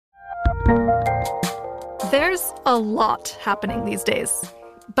There's a lot happening these days,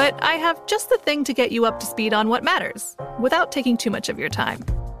 but I have just the thing to get you up to speed on what matters, without taking too much of your time.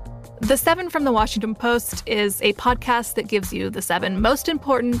 The 7 from the Washington Post is a podcast that gives you the 7 most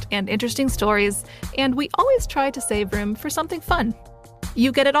important and interesting stories, and we always try to save room for something fun.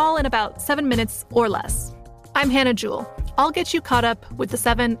 You get it all in about 7 minutes or less. I'm Hannah Jewell. I'll get you caught up with the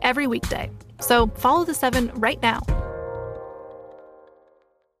 7 every weekday, so follow the 7 right now.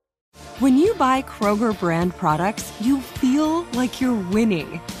 When you buy Kroger brand products, you feel like you're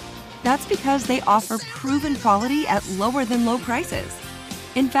winning. That's because they offer proven quality at lower than low prices.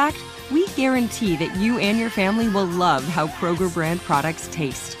 In fact, we guarantee that you and your family will love how Kroger brand products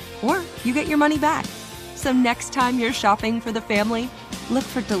taste, or you get your money back. So next time you're shopping for the family, look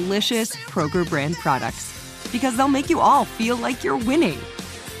for delicious Kroger brand products, because they'll make you all feel like you're winning.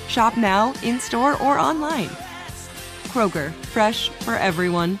 Shop now, in-store, or online. Kroger, fresh for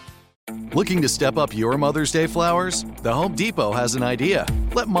everyone. Looking to step up your Mother's Day flowers? The Home Depot has an idea.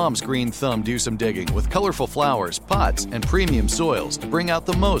 Let Mom's green thumb do some digging with colorful flowers, pots, and premium soils to bring out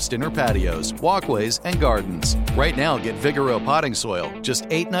the most in her patios, walkways, and gardens. Right now, get Vigoro potting soil, just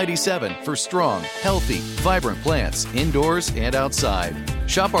 $8.97 for strong, healthy, vibrant plants indoors and outside.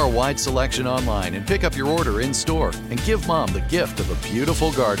 Shop our wide selection online and pick up your order in-store and give Mom the gift of a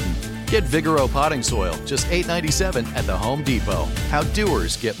beautiful garden. Get Vigoro potting soil, just $8.97 at the Home Depot. How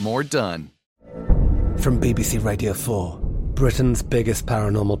doers get more done. From BBC Radio 4, Britain's biggest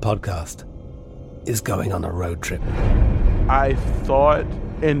paranormal podcast is going on a road trip. I thought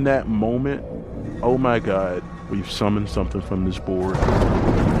in that moment, oh my God, we've summoned something from this board.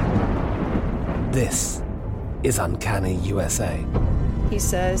 This is Uncanny USA. He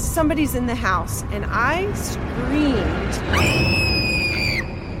says, somebody's in the house, and I screamed.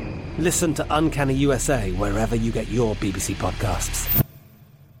 Listen to Uncanny USA wherever you get your BBC podcasts,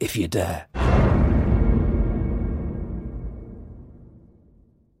 if you dare.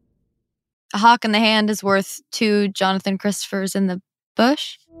 A hawk in the hand is worth 2 Jonathan Christophers in the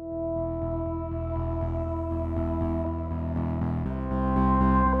bush.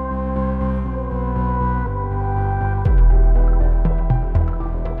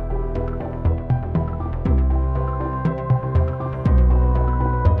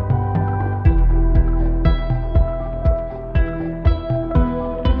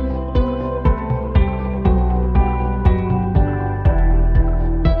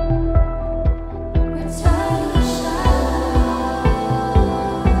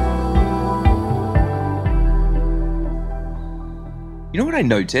 You know what I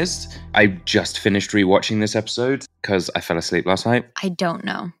noticed? I just finished rewatching this episode because I fell asleep last night. I don't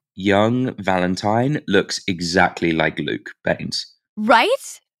know. Young Valentine looks exactly like Luke Baines.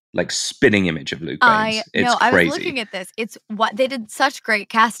 Right? Like spitting image of Luke Baines. It's crazy. I was looking at this. It's what they did such great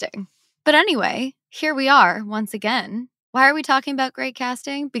casting. But anyway, here we are once again. Why are we talking about great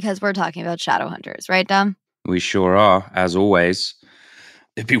casting? Because we're talking about Shadowhunters, right, Dom? We sure are, as always.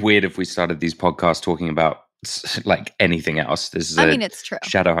 It'd be weird if we started these podcasts talking about like anything else. This is it's true.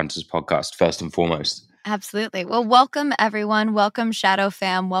 Shadowhunters podcast, first and foremost. Absolutely. Well, welcome everyone. Welcome Shadow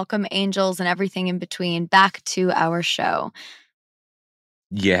fam. Welcome angels and everything in between back to our show.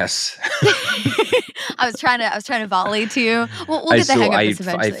 Yes. I was trying to volley to you. We'll get the hang of this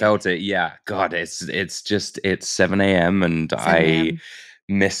eventually. I felt it. Yeah. God, it's 7 a.m. and 7 a.m. I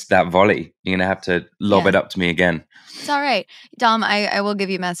missed that volley. You're going to have to lob it up to me again. It's all right. Dom, I will give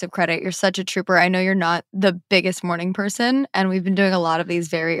you massive credit. You're such a trooper. I know you're not the biggest morning person, and we've been doing a lot of these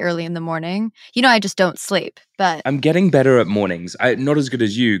very early in the morning. You know, I just don't sleep, but... I'm getting better at mornings. Not as good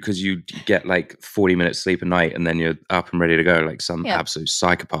as you, because you get like 40 minutes sleep a night, and then you're up and ready to go like some absolute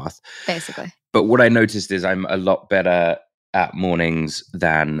psychopath. Basically. But what I noticed is I'm a lot better at mornings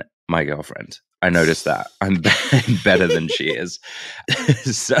than my girlfriend. I noticed that. I'm better than she is.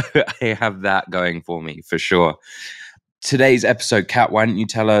 So I have that going for me, for sure. Today's episode, Kat, why don't you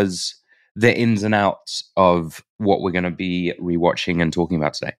tell us the ins and outs of what we're going to be rewatching and talking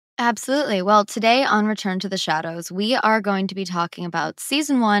about today? Absolutely. Well, today on Return to the Shadows, we are going to be talking about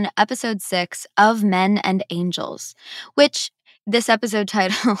Season 1, Episode 6 of Men and Angels, which this episode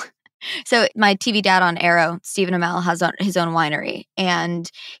title... So my TV dad on Arrow, Stephen Amell, has his own winery,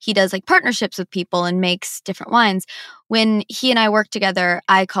 and he does like partnerships with people and makes different wines. When he and I worked together,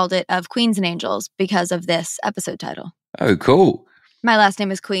 I called it Of Queens and Angels because of this episode title. Oh, cool. My last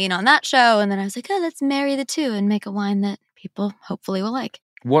name is Queen on that show, and then I was like, oh, let's marry the two and make a wine that people hopefully will like.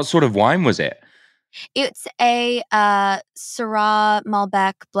 What sort of wine was it? It's a Syrah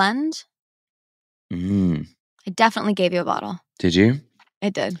Malbec blend. I definitely gave you a bottle. Did you?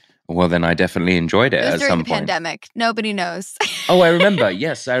 It did. Well, then I definitely enjoyed it It was at during some the point. pandemic. Nobody knows. Oh, I remember.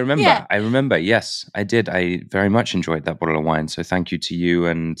 Yes, I remember. Yeah. I remember. Yes, I did. I very much enjoyed that bottle of wine. So thank you to you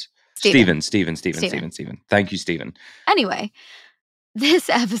and Steven. Stephen. Thank you, Stephen. Anyway, this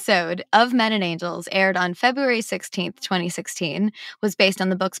episode of Men and Angels aired on February 16th, 2016, was based on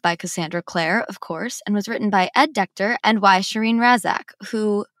the books by Cassandra Clare, of course, and was written by Ed Decter and Y. Shireen Razak,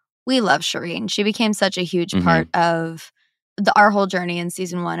 who we love Shireen. She became such a huge part of our whole journey in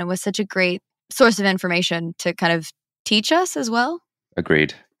season 1. It was such a great source of information to kind of teach us as well.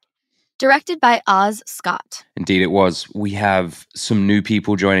 Agreed. Directed by Oz Scott. Indeed, it was. We have some new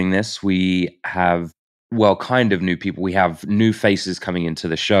people joining this. We have, well, kind of new people. We have new faces coming into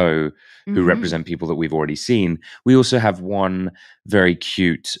the show who represent people that we've already seen. We also have one very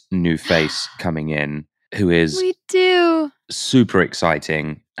cute new face coming in who is We do. super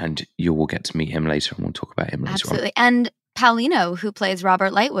exciting, and you will get to meet him later, and we'll talk about him later Absolutely. And Paulino, who plays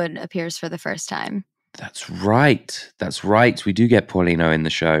Robert Lightwood, appears for the first time. That's right. That's right. We do get Paulino in the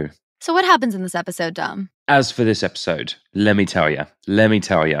show. So what happens in this episode, Dom? As for this episode, let me tell you,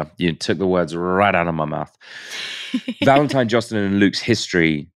 you took the words right out of my mouth. Valentine, Jocelyn, and Luke's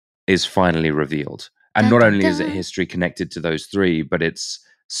history is finally revealed. And not only is it history connected to those three, but it's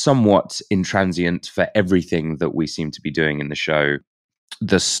somewhat intransient for everything that we seem to be doing in the show.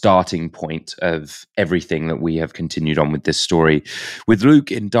 The starting point of everything that we have continued on with this story. With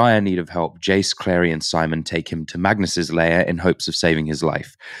Luke in dire need of help, Jace, Clary, and Simon take him to Magnus's lair in hopes of saving his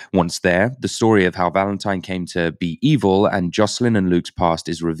life. Once there, the story of how Valentine came to be evil and Jocelyn and Luke's past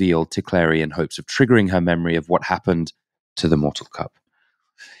is revealed to Clary in hopes of triggering her memory of what happened to the Mortal Cup.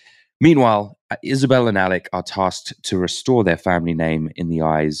 Meanwhile, Isabel and Alec are tasked to restore their family name in the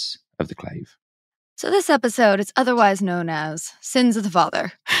eyes of the Clave. So this episode is otherwise known as Sins of the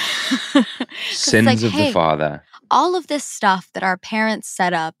Father. Sins of the Father. All of this stuff that our parents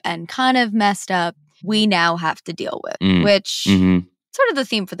set up and kind of messed up, we now have to deal with, which sort of the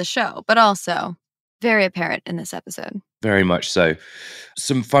theme for the show, but also very apparent in this episode. Very much so.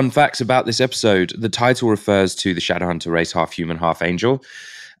 Some fun facts about this episode. The title refers to the Shadowhunter race, half human, half angel.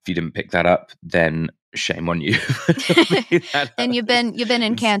 If you didn't pick that up, then shame on you. And you've been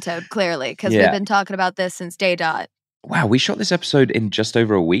encantoed, clearly, because we've been talking about this since day dot. Wow, we shot this episode in just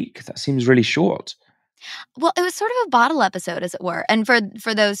over a week. That seems really short. Well, it was sort of a bottle episode, as it were. And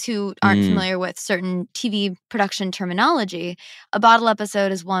for those who aren't familiar with certain TV production terminology, a bottle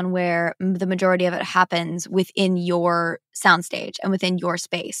episode is one where the majority of it happens within your soundstage and within your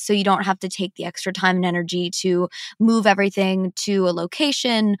space. So you don't have to take the extra time and energy to move everything to a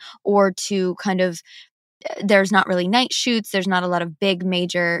location or to kind of there's not really night shoots. There's not a lot of big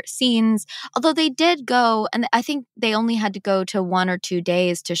major scenes. Although they did go, and I think they only had to go to 1 or 2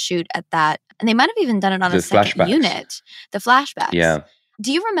 days to shoot at that. And they might have even done it on a second unit. The flashbacks. Yeah.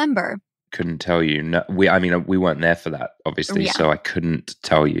 Do you remember? Couldn't tell you. No, we weren't there for that, obviously, so I couldn't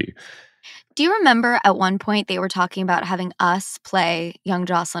tell you. Do you remember at one point they were talking about having us play young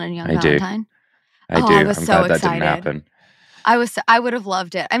Jocelyn and young Valentine? I do. I was I'm so glad excited. that didn't happen. I would have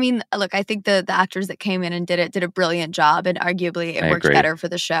loved it. I mean, look, I think the actors that came in and did a brilliant job, and arguably it worked better for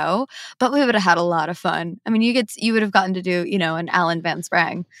the show. But we would have had a lot of fun. I mean, you would have gotten to do, an Alan Van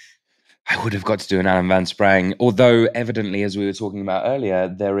Sprang. I would have got to do an Alan Van Sprang, although evidently, as we were talking about earlier,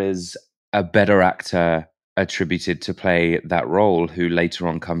 there is a better actor attributed to play that role who later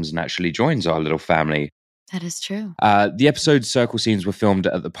on comes and actually joins our little family. That is true. The episode's circle scenes were filmed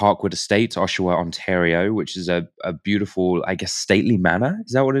at the Parkwood Estate, Oshawa, Ontario, which is a beautiful, I guess, stately manor.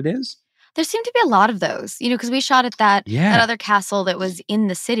 Is that what it is? There seem to be a lot of those, because we shot at that other castle that was in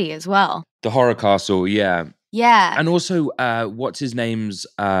the city as well. The horror castle, yeah. Yeah. And also, what's his name's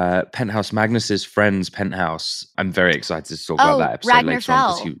penthouse, Magnus's friend's penthouse. I'm very excited to talk about that episode Ragnar later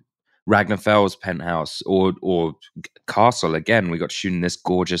Fell. on. Ragnar Fell's penthouse or castle. Again, we got to shoot in this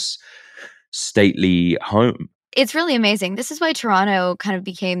gorgeous, stately home. It's really amazing. This is why Toronto kind of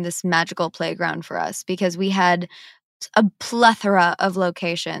became this magical playground for us, because we had a plethora of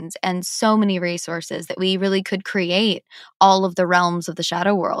locations and so many resources that we really could create all of the realms of the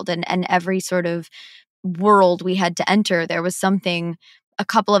shadow world, and every sort of world we had to enter. There was something a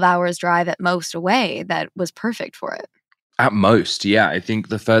couple of hours drive at most away that was perfect for it. At most, yeah. I think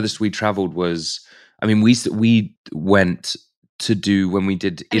the furthest we traveled was, we went to do when we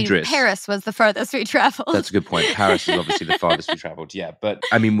did Idris. Paris was the furthest we traveled. That's a good point. Paris is obviously the farthest we traveled, yeah. But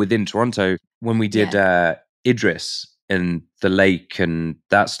within Toronto, when we did Idris and the lake and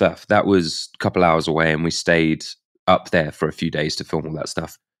that stuff, that was a couple hours away, and we stayed up there for a few days to film all that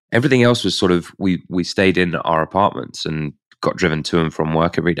stuff. Everything else was sort of, we stayed in our apartments and got driven to and from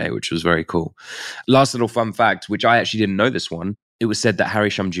work every day, which was very cool. Last little fun fact, which I actually didn't know this one. It was said that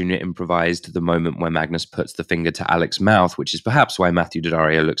Harry Shum Jr. improvised the moment where Magnus puts the finger to Alec's mouth, which is perhaps why Matthew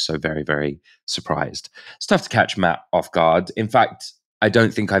Daddario looks so very, very surprised. It's tough to catch Matt off guard. In fact, I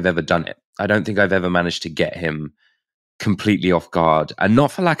don't think I've ever done it. I don't think I've ever managed to get him completely off guard, and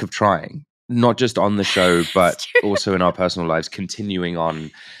not for lack of trying, not just on the show, but also in our personal lives, continuing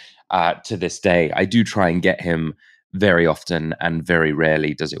on to this day. I do try and get him very often, and very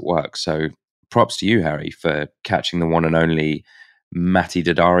rarely does it work. So props to you, Harry, for catching the one and only Matty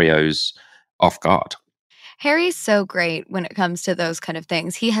Daddario's off guard. Harry's so great when it comes to those kind of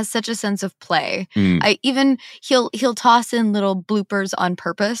things. He has such a sense of play. Mm. He'll toss in little bloopers on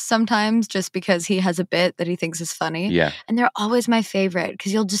purpose sometimes just because he has a bit that he thinks is funny. Yeah. And they're always my favorite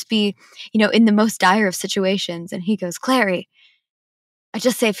because you'll just be, in the most dire of situations and he goes, Clary, I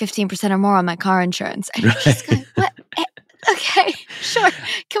just saved 15% or more on my car insurance. And he's going, what? Okay, sure.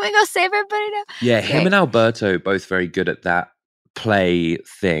 Can we go save everybody now? Yeah, him and Alberto both very good at that play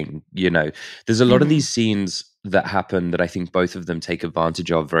thing. There's a lot of these scenes that happen that I think both of them take advantage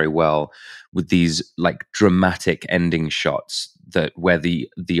of very well, with these like dramatic ending shots where the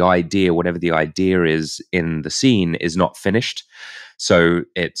idea, whatever the idea is in the scene, is not finished. So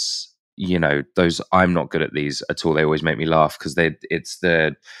it's, those, I'm not good at these at all. They always make me laugh because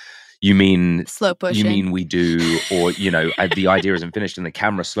you mean slow pushing. You mean we do, or the idea isn't finished and the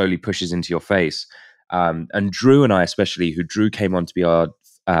camera slowly pushes into your face. And Drew and I, especially, Drew came on to be our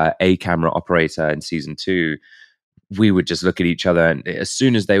A camera operator in season 2, we would just look at each other, and as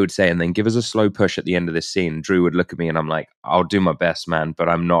soon as they would say, and then give us a slow push at the end of this scene, Drew would look at me and I'm like, I'll do my best, man, but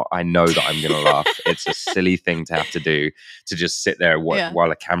I'm not, I know that I'm going to laugh. It's a silly thing to have to do, to just sit there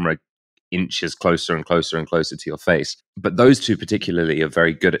while a camera inches closer and closer and closer to your face. But those two particularly are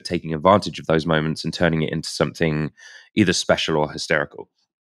very good at taking advantage of those moments and turning it into something either special or hysterical.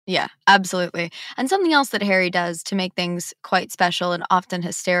 Yeah, absolutely. And something else that Harry does to make things quite special and often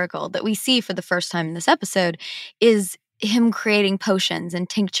hysterical that we see for the first time in this episode is him creating potions and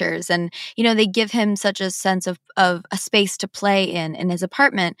tinctures. And, they give him such a sense of a space to play in his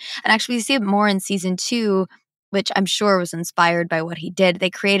apartment. And actually, we see it more in season 2, which I'm sure was inspired by what he did. They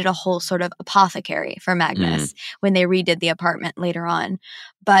created a whole sort of apothecary for Magnus when they redid the apartment later on.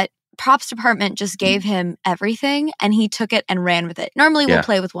 But props department just gave him everything and he took it and ran with it. Normally we'll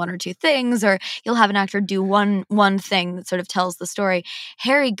play with one or two things, or you'll have an actor do one thing that sort of tells the story.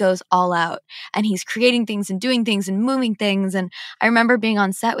 Harry goes all out and he's creating things and doing things and moving things. And I remember being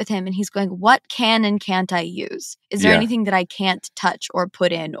on set with him and he's going, what can and can't I use? Is there anything that I can't touch or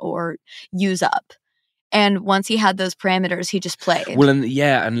put in or use up? And once he had those parameters, he just played. Well,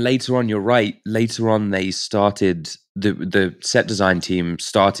 and later on, you're right. Later on, they started, the set design team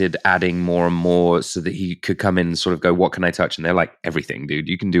started adding more and more so that he could come in and sort of go, what can I touch? And they're like, everything, dude.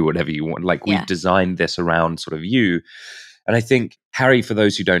 You can do whatever you want. Like, we've designed this around sort of you. And I think Harry, for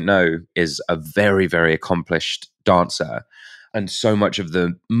those who don't know, is a very, very accomplished dancer. And so much of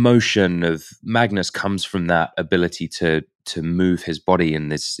the motion of Magnus comes from that ability to move his body in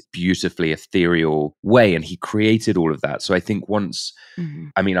this beautifully ethereal way. And he created all of that. So I think once,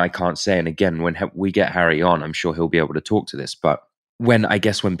 I mean, I can't say, and again, when we get Harry on, I'm sure he'll be able to talk to this. But when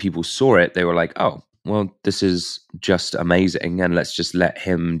people saw it, they were like, oh, well, this is just amazing. And let's just let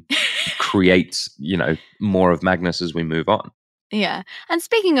him create, more of Magnus as we move on. Yeah. And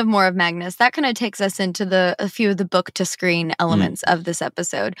speaking of more of Magnus, that kind of takes us into a few of the book to screen elements of this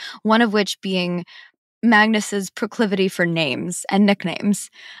episode. One of which being Magnus's proclivity for names and nicknames.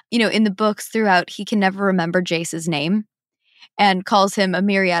 In the books throughout, he can never remember Jace's name and calls him a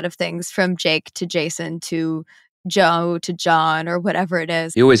myriad of things, from Jake to Jason to Joe to John or whatever it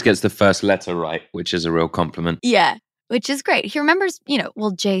is. He always gets the first letter right, which is a real compliment. Yeah. Which is great. He remembers,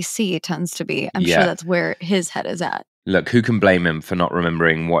 JC tends to be. I'm sure that's where his head is at. Look, who can blame him for not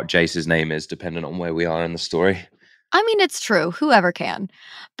remembering what Jace's name is, depending on where we are in the story? I mean, it's true. Whoever can.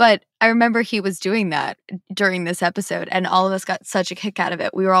 But I remember he was doing that during this episode, and all of us got such a kick out of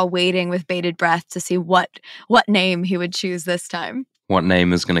it. We were all waiting with bated breath to see what name he would choose this time. What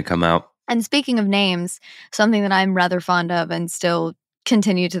name is going to come out? And speaking of names, something that I'm rather fond of and still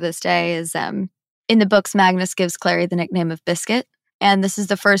continue to this day is in the books, Magnus gives Clary the nickname of Biscuit. And this is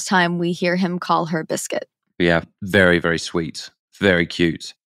the first time we hear him call her Biscuit. Yeah, very, very sweet. Very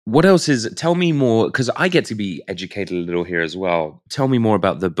cute. What else tell me more, because I get to be educated a little here as well. Tell me more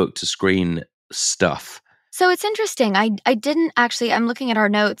about the book to screen stuff. So it's interesting. I didn't actually, I'm looking at our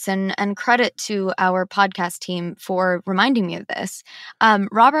notes and credit to our podcast team for reminding me of this.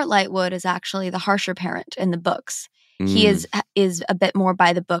 Robert Lightwood is actually the harsher parent in the books. He is a bit more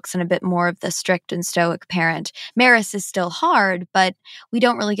by the books and a bit more of the strict and stoic parent. Maris is still hard, but we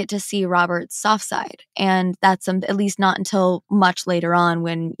don't really get to see Robert's soft side. And that's at least not until much later on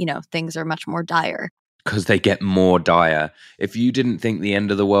when, things are much more dire. Because they get more dire. If you didn't think the end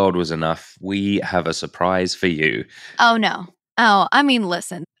of the world was enough, we have a surprise for you. Oh, no. Oh, I mean,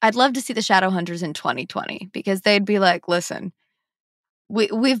 listen, I'd love to see the Shadowhunters in 2020 because they'd be like, listen,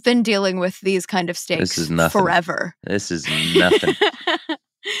 we've been dealing with these kind of stakes forever. This is nothing.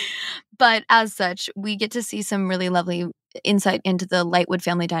 But as such, we get to see some really lovely insight into the Lightwood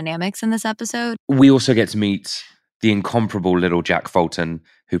family dynamics in this episode. We also get to meet the incomparable little Jack Fulton,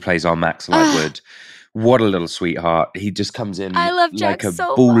 who plays our Max Lightwood. What a little sweetheart. He just comes in like a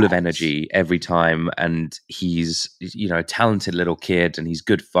ball of energy every time. And he's, a talented little kid and he's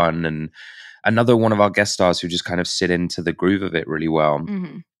good fun. And another one of our guest stars who just kind of sit into the groove of it really well.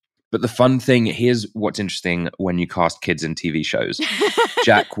 Mm-hmm. But the fun thing, here's what's interesting when you cast kids in TV shows.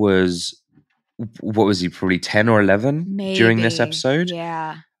 Jack was, what was he, probably 10 or 11 during this episode?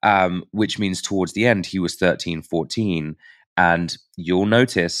 Yeah. Which means towards the end, he was 13, 14. And you'll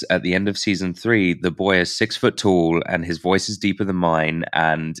notice at the end of season 3, the boy is 6 foot tall and his voice is deeper than mine.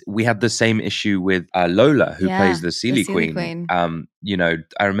 And we had the same issue with Lola, who plays the Seelie Queen.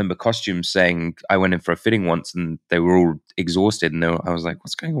 I remember costumes saying, I went in for a fitting once and they were all exhausted. And I was like,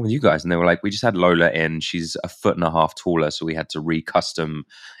 what's going on with you guys? And they were like, we just had Lola in. She's 1.5 feet taller. So we had to recustom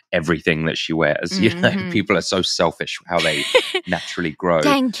everything that she wears. Mm-hmm. People are so selfish how they naturally grow.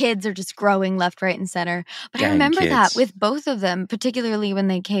 Dang, kids are just growing left, right, and center. But I remember that with both of them, particularly when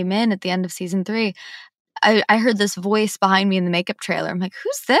they came in at the end of season 3. I heard this voice behind me in the makeup trailer. I'm like,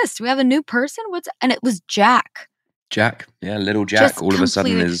 who's this? Do we have a new person? And it was Jack. Jack, yeah, little Jack. Just all of a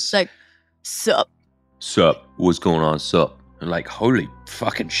sudden is like, sup? Sup? What's going on? Sup? And like, holy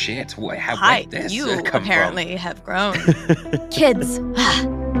fucking shit! Where'd this you come apparently from? have grown. Kids.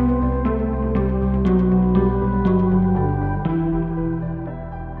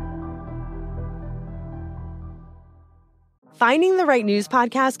 Finding the right news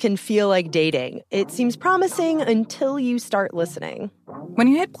podcast can feel like dating. It seems promising until you start listening. When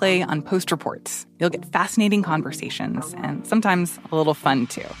you hit play on Post Reports, you'll get fascinating conversations and sometimes a little fun,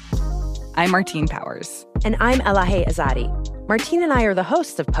 too. I'm Martine Powers. And I'm Elahe Azadi. Martine and I are the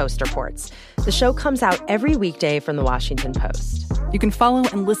hosts of Post Reports. The show comes out every weekday from the Washington Post. You can follow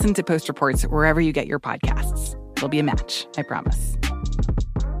and listen to Post Reports wherever you get your podcasts. It'll be a match, I promise.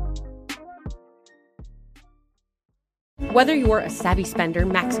 Whether you're a savvy spender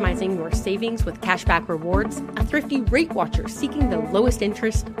maximizing your savings with cashback rewards, a thrifty rate watcher seeking the lowest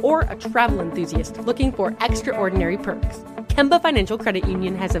interest, or a travel enthusiast looking for extraordinary perks, Kemba Financial Credit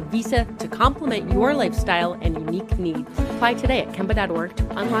Union has a visa to complement your lifestyle and unique needs. Apply today at Kemba.org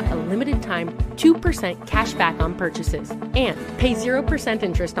to unlock a limited-time 2% cash back on purchases and pay 0%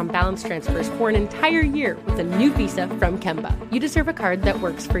 interest on balance transfers for an entire year with a new visa from Kemba. You deserve a card that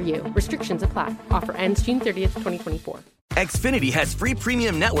works for you. Restrictions apply. Offer ends June 30th, 2024. Xfinity has free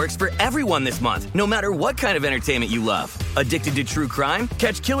premium networks for everyone this month, no matter what kind of entertainment you love. Addicted to true crime?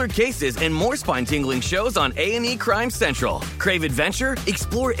 Catch killer cases and more spine-tingling shows on A&E Crime Central. Crave adventure?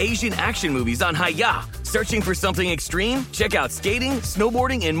 Explore Asian action movies on Hi-Ya. Searching for something extreme? Check out skating,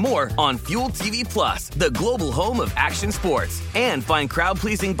 snowboarding, and more on Fuel TV Plus, the global home of action sports. And find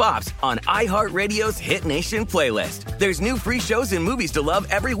crowd-pleasing bops on iHeartRadio's Hit Nation playlist. There's new free shows and movies to love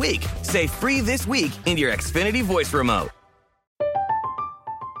every week. Say free this week in your Xfinity voice remote.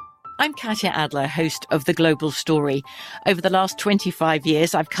 I'm Katya Adler, host of The Global Story. Over the last 25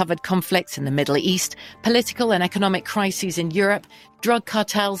 years, I've covered conflicts in the Middle East, political and economic crises in Europe, drug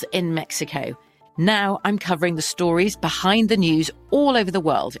cartels in Mexico. Now I'm covering the stories behind the news all over the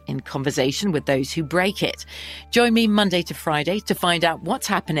world in conversation with those who break it. Join me Monday to Friday to find out what's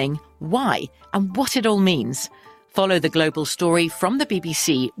happening, why, and what it all means. Follow The Global Story from the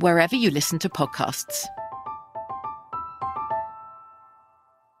BBC wherever you listen to podcasts.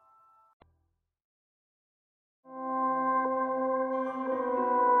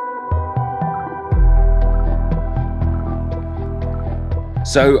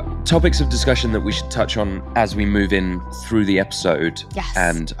 So, topics of discussion that we should touch on as we move in through the episode. Yes.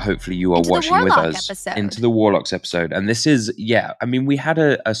 And hopefully you are watching with us into the Warlocks episode. And this is, we had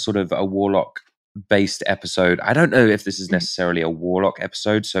a sort of a Warlock-based episode. I don't know if this is necessarily a Warlock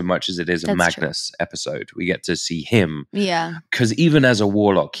episode so much as it is a Magnus episode. We get to see him. Yeah. Because even as a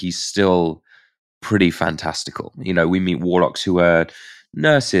Warlock, he's still pretty fantastical. You know, we meet Warlocks who are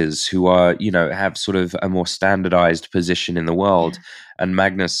nurses who are, have sort of a more standardized position in the world. And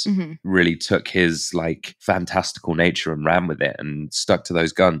Magnus really took his like fantastical nature and ran with it and stuck to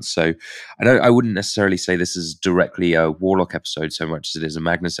those guns. So I wouldn't necessarily say this is directly a Warlock episode so much as it is a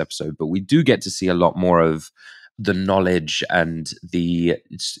Magnus episode, but we do get to see a lot more of the knowledge and the,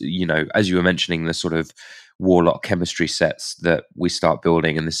 as you were mentioning, the sort of Warlock chemistry sets that we start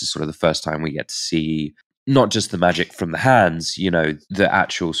building. And this is sort of the first time we get to see not just the magic from the hands, the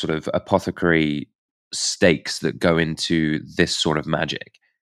actual sort of apothecary stakes that go into this sort of magic.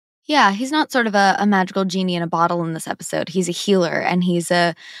 Yeah, he's not sort of a magical genie in a bottle in this episode. He's a healer, and he's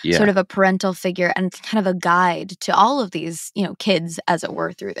a sort of a parental figure and kind of a guide to all of these, kids, as it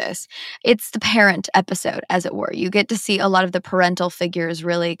were, through this. It's the parent episode, as it were. You get to see a lot of the parental figures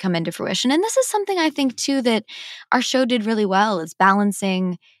really come into fruition. And this is something I think, too, that our show did really well, is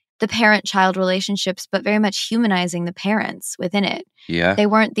balancing the parent-child relationships, but very much humanizing the parents within it. Yeah. They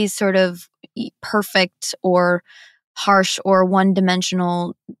weren't these sort of perfect or harsh or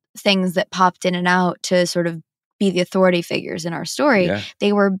one-dimensional things that popped in and out to sort of be the authority figures in our story. Yeah.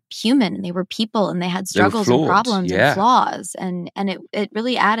 They were human, and they were people, and they had struggles and problems and flaws, and it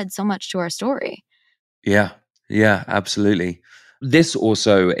really added so much to our story. Yeah, absolutely. This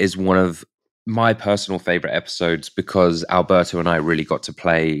also is one of my personal favorite episodes because Alberto and I really got to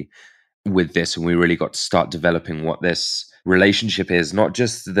play with this, and we really got to start developing what this relationship is, not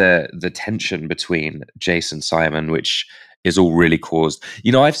just the tension between Jace and Simon, which is all really caused.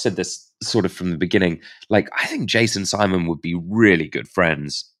 I've said this sort of from the beginning, like, I think Jace and Simon would be really good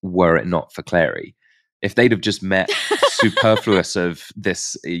friends were it not for Clary. If they'd have just met superfluous of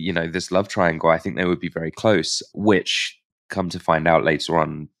this, this love triangle, I think they would be very close, which, come to find out later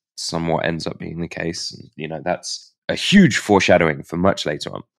on, somewhat ends up being the case. That's a huge foreshadowing for much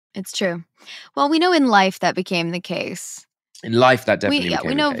later on. It's true. Well, we know in life that became the case. In life, that definitely became the case.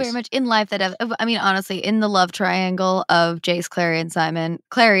 We know very much in life that, honestly, in the love triangle of Jace, Clary, and Simon,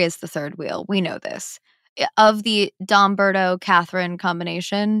 Clary is the third wheel. We know this. Of the Domberto, Catherine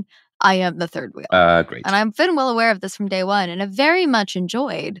combination, I am the third wheel. Great. And I've been well aware of this from day one, and I've very much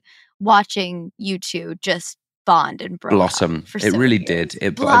enjoyed watching you two just bond and blossom. It really did.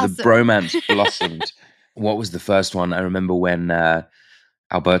 The bromance blossomed. What was the first one? I remember when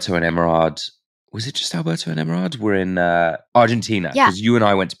Alberto and Emerald, was it just Alberto and Emerald? Were in Argentina. Yeah. Because you and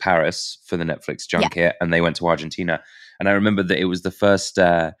I went to Paris for the Netflix junket, and they went to Argentina. And I remember that it was the first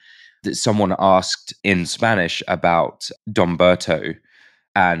that someone asked in Spanish about Domberto,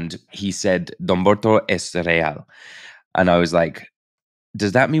 and he said, Domberto es real. And I was like,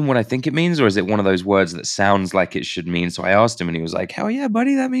 does that mean what I think it means, or is it one of those words that sounds like it should mean? So I asked him, and he was like, hell yeah,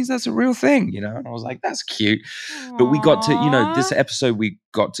 buddy, that means that's a real thing, And I was like, that's cute. Aww. But we got to, this episode, we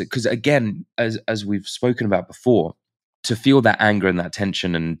got to, because again, as we've spoken about before, to feel that anger and that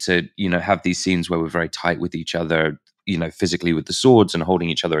tension, and to, have these scenes where we're very tight with each other, physically with the swords and holding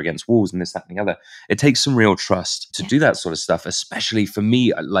each other against walls and this, that, and the other. It takes some real trust to do that sort of stuff, especially for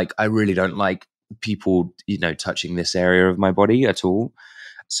me. Like, I really don't like people, touching this area of my body at all.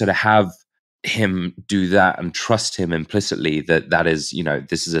 So to have him do that and trust him implicitly that is,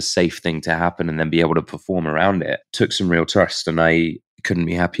 this is a safe thing to happen, and then be able to perform around it, took some real trust. And I couldn't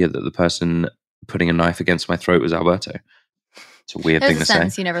be happier that the person putting a knife against my throat was Alberto. It's a weird thing to say. There's a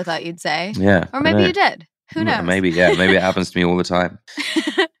sentence you never thought you'd say. Yeah. Or maybe you did. Who knows? Maybe it happens to me all the time.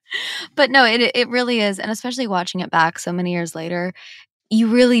 But no, it really is. And especially watching it back so many years later, you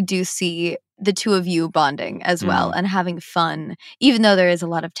really do see the two of you bonding as well and having fun, even though there is a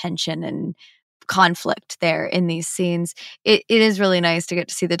lot of tension and conflict there in these scenes. It is really nice to get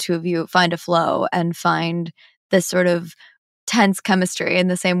to see the two of you find a flow and find this sort of tense chemistry in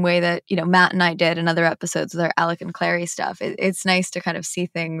the same way that, Matt and I did in other episodes with our Alec and Clary stuff. It's nice to kind of see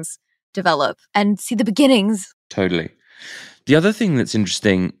things develop and see the beginnings. Totally. The other thing that's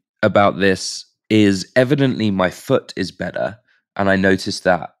interesting about this is evidently my foot is better. And I noticed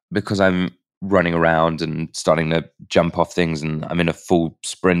that because I'm running around and starting to jump off things, and I'm in a full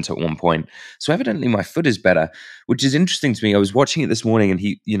sprint at one point. So evidently my foot is better, which is interesting to me. I was watching it this morning, and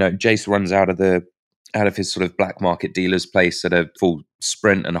he, Jace runs out of his sort of black market dealer's place at a full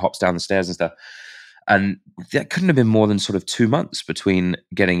sprint and hops down the stairs and stuff. And that couldn't have been more than sort of 2 months between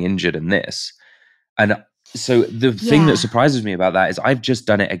getting injured and this. And so the thing that surprises me about that is I've just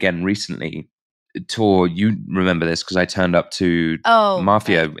done it again recently. Tour, you remember this because I turned up to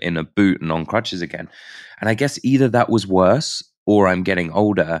Mafia in a boot and on crutches again. And I guess either that was worse or I'm getting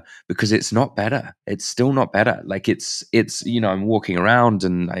older, because it's not better. It's still not better. Like it's I'm walking around,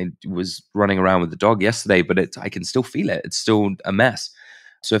 and I was running around with the dog yesterday, but I can still feel it. It's still a mess.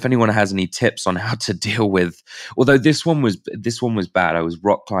 So if anyone has any tips on how to deal with, although this one was bad. I was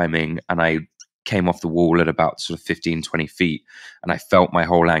rock climbing and I came off the wall at about sort of 15, 20 feet and I felt my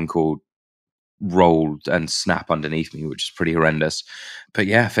whole ankle rolled and snap underneath me, which is pretty horrendous. But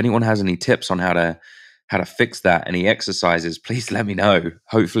yeah, if anyone has any tips on how to fix that, any exercises, please let me know.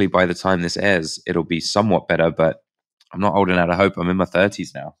 Hopefully by the time this airs, it'll be somewhat better, but I'm not holding out a hope. I'm in my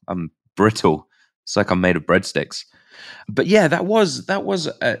 30s now. I'm brittle. It's like I'm made of breadsticks. But yeah, that was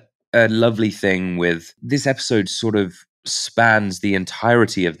a lovely thing with this episode. Sort of spans the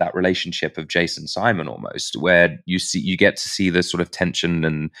entirety of that relationship of Jason Simon, almost, where you get to see the sort of tension,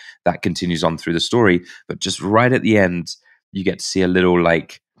 and that continues on through the story. But just right at the end, you get to see a little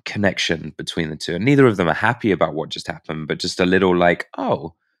like connection between the two, and neither of them are happy about what just happened, but just a little like,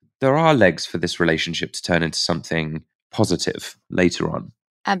 oh, there are legs for this relationship to turn into something positive later on.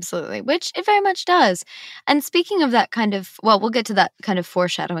 Absolutely, which it very much does. And speaking of that kind of, well, we'll get to that kind of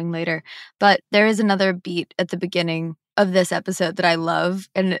foreshadowing later, but there is another beat at the beginning of this episode that I love,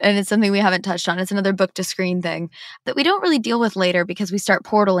 and it's something we haven't touched on. It's another book to screen thing that we don't really deal with later because we start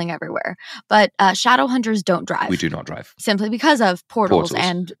portaling everywhere. But shadow hunters don't drive. We do not drive. Simply because of portals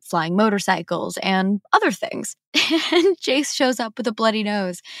and flying motorcycles and other things. And Jace shows up with a bloody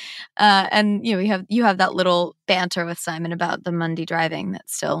nose. And you have that little banter with Simon about the Monday driving that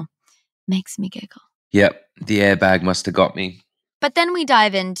still makes me giggle. Yep, the airbag must have got me. But then we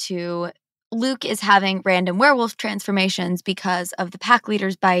dive into Luke is having random werewolf transformations because of the pack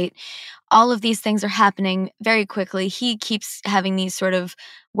leader's bite. All of these things are happening very quickly. He keeps having these sort of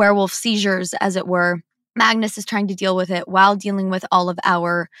werewolf seizures, as it were. Magnus is trying to deal with it while dealing with all of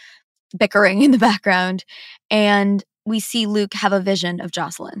our bickering in the background. And we see Luke have a vision of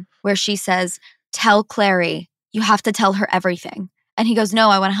Jocelyn where she says, "Tell Clary, you have to tell her everything." And he goes, "No,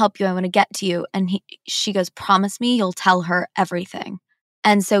 I want to help you. I want to get to you." And she goes, "Promise me you'll tell her everything."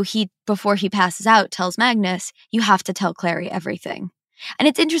 And so before he passes out, tells Magnus, "You have to tell Clary everything." And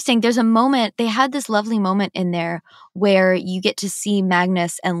it's interesting. There's a moment, they had this lovely moment in there where you get to see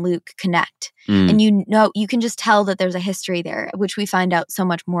Magnus and Luke connect. And you can just tell that there's a history there, which we find out so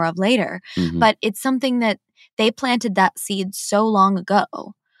much more of later. Mm-hmm. But it's something that they planted that seed so long ago,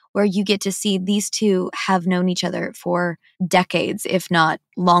 where you get to see these two have known each other for decades, if not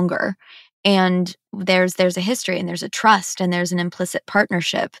longer. And there's a history and there's a trust and there's an implicit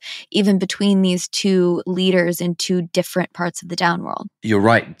partnership even between these two leaders in two different parts of the downworld. You're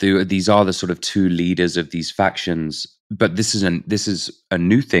right. These are the sort of two leaders of these factions. But this is a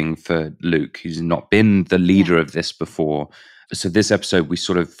new thing for Luke, who's not been the leader of this before. So this episode, we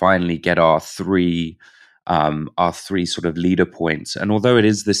sort of finally get our three sort of leader points. And although it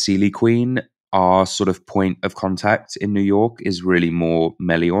is the Seelie Queen, our sort of point of contact in New York is really more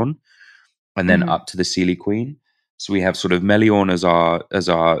Meliorn. And then up to the Seelie Queen. So we have sort of Meliorn as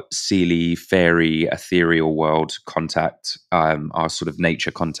our Seelie, fairy, ethereal world contact, our sort of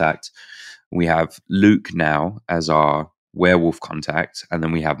nature contact. We have Luke now as our werewolf contact, and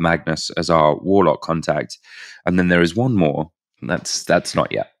then we have Magnus as our warlock contact. And then there is one more. And that's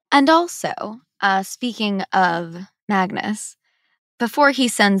not yet. And also, speaking of Magnus, before he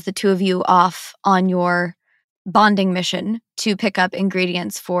sends the two of you off on your bonding mission to pick up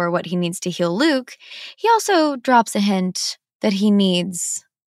ingredients for what he needs to heal Luke, he also drops a hint that he needs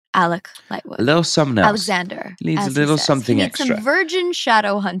Alec Lightwood. A little something else. Alexander. He needs a little something he extra. Some virgin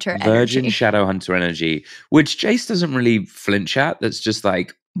Shadow Hunter energy. Virgin Shadow Hunter energy, which Jace doesn't really flinch at. That's just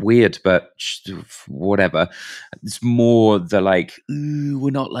like weird, but whatever. It's more the like,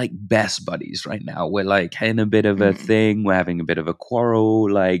 we're not like best buddies right now. We're like in a bit of a thing. We're having a bit of a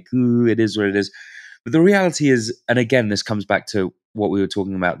quarrel. Like, it is what it is. But the reality is, and again, this comes back to what we were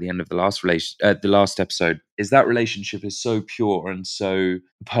talking about at the end of the last episode, is that relationship is so pure and so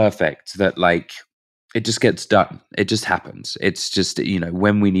perfect that like it just gets done. It just happens. It's just,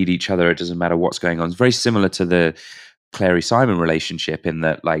 when we need each other, it doesn't matter what's going on. It's very similar to the Clary Simon relationship in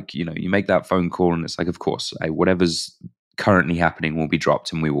that, like, you make that phone call and it's like, of course, whatever's currently happening will be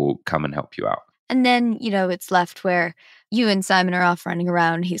dropped and we will come and help you out. And then, it's left where you and Simon are off running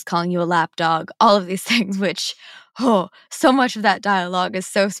around. He's calling you a lapdog, all of these things, which, so much of that dialogue is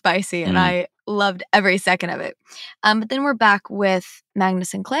so spicy, and I loved every second of it. But then we're back with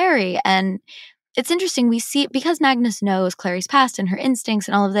Magnus and Clary, and it's interesting. We see, because Magnus knows Clary's past and her instincts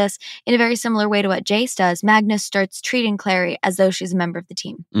and all of this, in a very similar way to what Jace does, Magnus starts treating Clary as though she's a member of the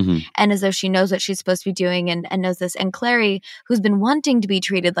team, and as though she knows what she's supposed to be doing and knows this. And Clary, who's been wanting to be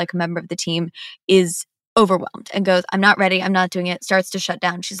treated like a member of the team, is overwhelmed and goes, "I'm not ready. I'm not doing it." Starts to shut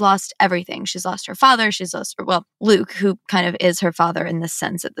down. She's lost everything. She's lost her father. She's lost Luke, who kind of is her father in this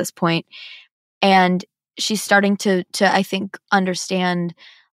sense at this point. And she's starting to I think understand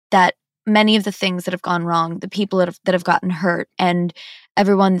that many of the things that have gone wrong, the people that have gotten hurt, and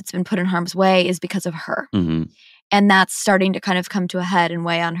everyone that's been put in harm's way is because of her. Mm-hmm. And that's starting to kind of come to a head and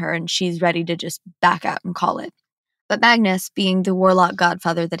weigh on her, and she's ready to just back out and call it. But Magnus, being the warlock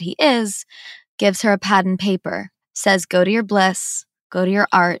godfather that he is, gives her a pad and paper, says, go to your bliss, go to your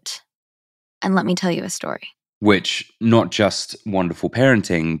art, and let me tell you a story. Which, not just wonderful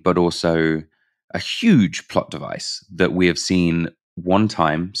parenting, but also a huge plot device that we have seen one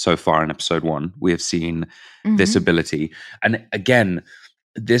time so far in episode 1. We have seen this ability. And again,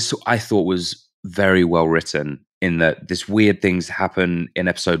 this I thought was very well written, in that this weird things happen in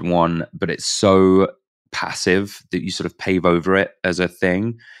episode 1, but it's so passive that you sort of pave over it as a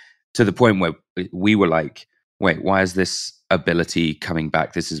thing, to the point where we were like, wait, why is this ability coming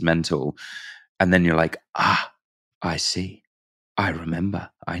back? This is mental. And then you're like, I see. I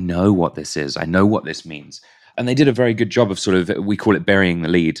remember. I know what this is. I know what this means. And they did a very good job of sort of, we call it burying the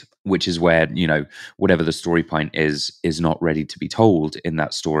lead, which is where, whatever the story point is not ready to be told in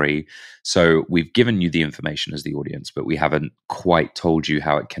that story. So we've given you the information as the audience, but we haven't quite told you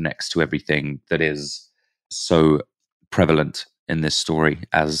how it connects to everything that is so prevalent in this story,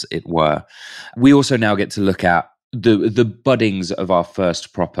 as it were. We also now get to look at the buddings of our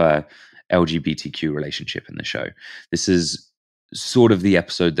first proper LGBTQ relationship in the show. This is sort of the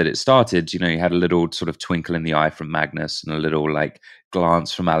episode that it started. You had a little sort of twinkle in the eye from Magnus and a little like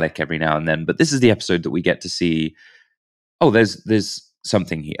glance from Alec every now and then. But this is the episode that we get to see, there's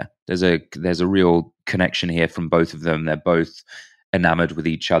something here. There's a real connection here from both of them. They're both enamored with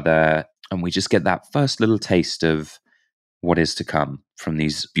each other. And we just get that first little taste of what is to come from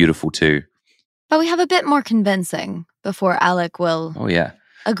these beautiful two. But we have a bit more convincing before Alec will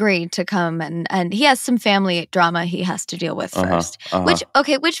agree to come, and he has some family drama he has to deal with first.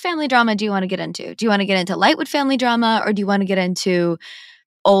 Which family drama do you want to get into? Do you want to get into Lightwood family drama, or do you want to get into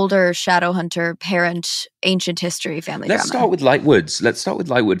older Shadowhunter parent ancient history family drama? Let's start with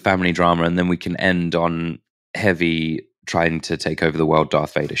Lightwood family drama, and then we can end on heavy trying to take over the world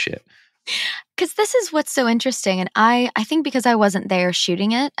Darth Vader shit. Because this is what's so interesting, and I think because I wasn't there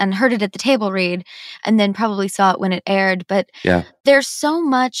shooting it and heard it at the table read and then probably saw it when it aired, but there's so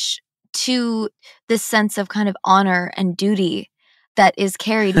much to this sense of kind of honor and duty that is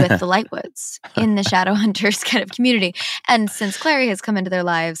carried with the Lightwoods in the Shadowhunters kind of community. And since Clary has come into their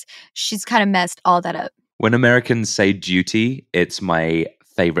lives, she's kind of messed all that up. When Americans say duty, it's my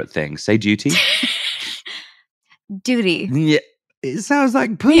favorite thing. Say duty. Duty. Yeah. It sounds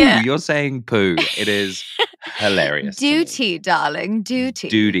like poo. Yeah. You're saying poo. It is hilarious. Duty, darling. Duty.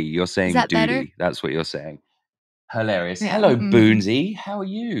 Duty. You're saying duty. Better? That's what you're saying. Hilarious. Yeah. Hello, Boonsy. How are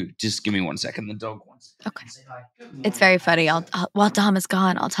you? Just give me 1 second. The dog wants to say hi. It's very funny. While Dom is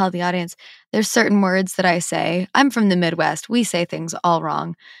gone, I'll tell the audience, there's certain words that I say. I'm from the Midwest. We say things all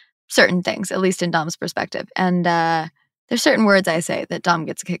wrong. Certain things, at least in Dom's perspective. And there's certain words I say that Dom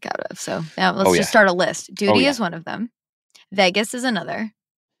gets a kick out of. So now let's just start a list. Duty is one of them. Vegas is another.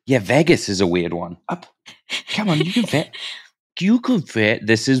 Yeah, Vegas is a weird one. Up. Come on, you can fit. You can fit.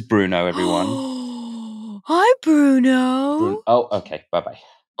 This is Bruno, everyone. Hi, Bruno. Oh, okay. Bye-bye.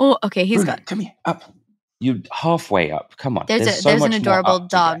 Oh, okay. He's Bruno, gone. Come here. Up. You're halfway up. Come on. There's an adorable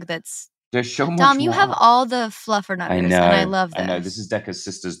dog that's... There's so much Dom, you more have up. all the fluffernutters, I know. and I love this. I know. This is Decca's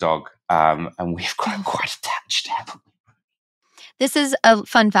sister's dog, and we've grown quite attached, haven't we? This is a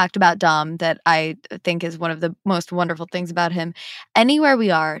fun fact about Dom that I think is one of the most wonderful things about him. Anywhere we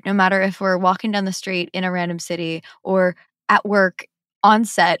are, no matter if we're walking down the street in a random city or at work, on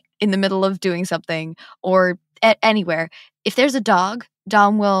set, in the middle of doing something, or anywhere, if there's a dog,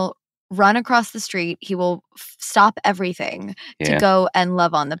 Dom will run across the street. He will stop everything to go and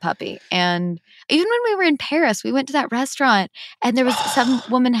love on the puppy. And even when we were in Paris, we went to that restaurant and there was some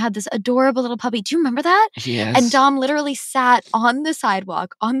woman had this adorable little puppy. Do you remember that? Yes. And Dom literally sat on the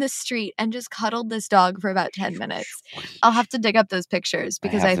sidewalk on the street and just cuddled this dog for about 10 minutes. I'll have to dig up those pictures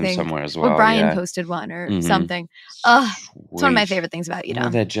because I think somewhere as well, Brian posted one or something. It's one of my favorite things about you,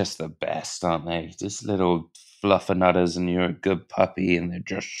 Dom. They're just the best, aren't they? Just little fluffernutters, and you're a good puppy, and they're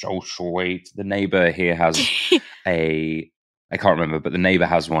just so sweet. The neighbor here has I can't remember, but the neighbor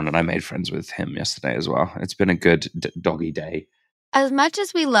has one, and I made friends with him yesterday as well. It's been a good doggy day. As much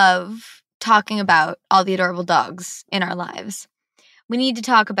as we love talking about all the adorable dogs in our lives, we need to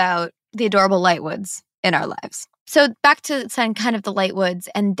talk about the adorable Lightwoods in our lives. So back to kind of the Lightwoods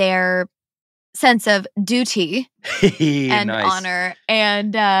and their sense of duty and honor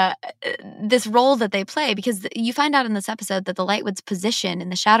and this role that they play, because you find out in this episode that the Lightwoods' position in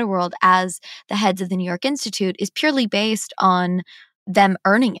the shadow world as the heads of the New York Institute is purely based on them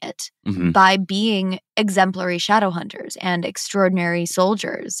earning it by being exemplary shadow hunters and extraordinary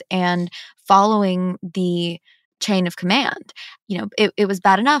soldiers and following the chain of command. It was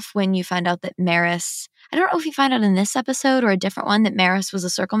bad enough when you find out that Maris, I don't know if you find out in this episode or a different one, that Maris was a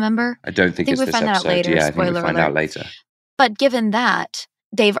Circle member. I don't think it's we this find episode. That out later. Yeah, I think we Spoiler find alert. out later. But given that,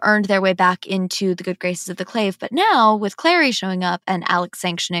 they've earned their way back into the good graces of the Clave. But now, with Clary showing up and Alex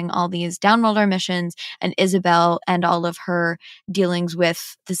sanctioning all these Downworlder missions and Isabel and all of her dealings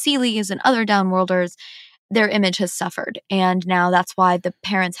with the Seeleys and other Downworlders, their image has suffered. And now that's why the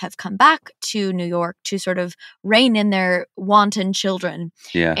parents have come back to New York to sort of rein in their wanton children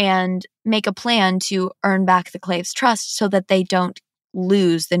and make a plan to earn back the Clave's trust so that they don't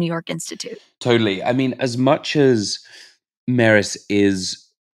lose the New York Institute. Totally. I mean, as much as Maris is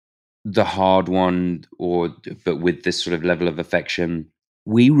the hard one, but with this sort of level of affection,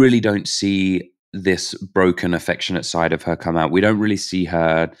 we really don't see this broken, affectionate side of her come out. We don't really see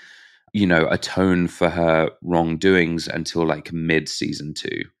her, atone for her wrongdoings until like mid-season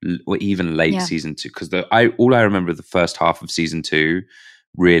 2, or even late season 2. Because all I remember of the first half of season 2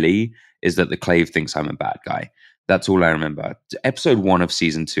 really is that the Clave thinks I'm a bad guy. That's all I remember. Episode 1 of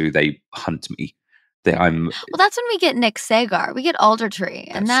season 2, they hunt me. Well, that's when we get Nick Sagar. We get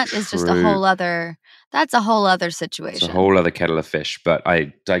Aldertree, and that is just a whole other. That's a whole other situation. It's a whole other kettle of fish. But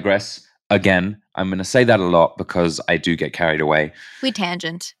I digress. Again, I'm going to say that a lot because I do get carried away. We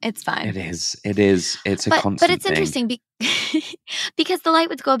tangent. It's fine. It is. It's a constant But it's thing. interesting because the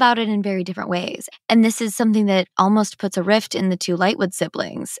Lightwoods go about it in very different ways. And this is something that almost puts a rift in the two Lightwood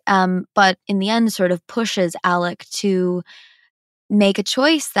siblings. But in the end sort of pushes Alec to make a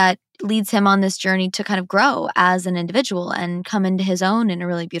choice that leads him on this journey to kind of grow as an individual and come into his own in a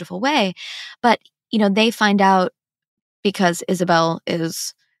really beautiful way. But, they find out, because Isabel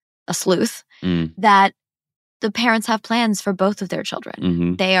is a sleuth, that the parents have plans for both of their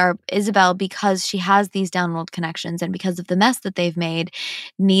children. They are, Isabel, because she has these downworld connections and because of the mess that they've made,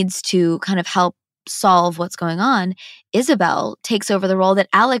 needs to kind of help solve what's going on. Isabel takes over the role that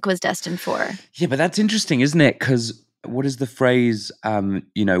Alec was destined for. Yeah, but that's interesting, isn't it? Because what is the phrase?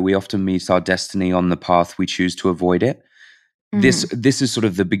 We often meet our destiny on the path we choose to avoid it. This is sort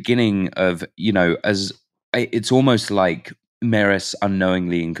of the beginning of, as it's almost like Maris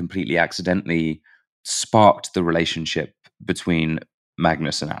unknowingly and completely accidentally sparked the relationship between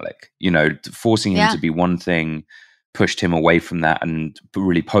Magnus and Alec. Forcing him to be one thing pushed him away from that and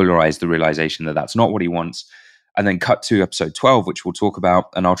really polarized the realization that that's not what he wants. And then cut to episode 12, which we'll talk about,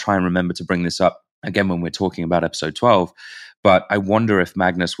 and I'll try and remember to bring this up again when we're talking about episode 12. But I wonder if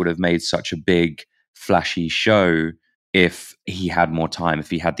Magnus would have made such a big, flashy show if he had more time, if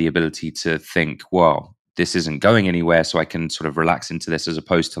he had the ability to think, well, this isn't going anywhere, so I can sort of relax into this, as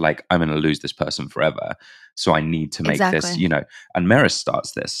opposed to like, I'm going to lose this person forever, so I need to make this, and Maris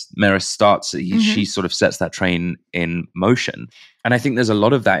starts this. She sort of sets that train in motion. And I think there's a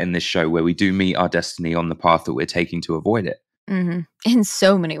lot of that in this show where we do meet our destiny on the path that we're taking to avoid it. In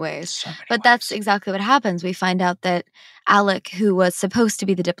so many ways. That's exactly what happens. We find out that Alec, who was supposed to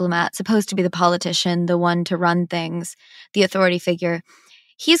be the diplomat, supposed to be the politician, the one to run things, the authority figure,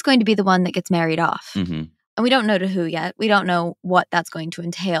 he's going to be the one that gets married off. And we don't know to who yet. We don't know what that's going to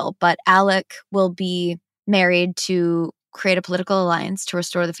entail. But Alec will be married to create a political alliance to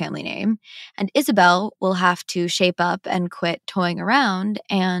restore the family name. And Isabel will have to shape up and quit toying around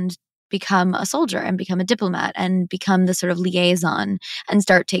and become a soldier and become a diplomat and become the sort of liaison and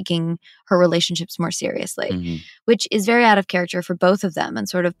start taking her relationships more seriously, which is very out of character for both of them and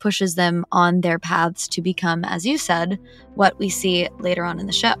sort of pushes them on their paths to become, as you said, what we see later on in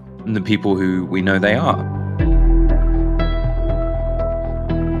the show. And the people who we know they are.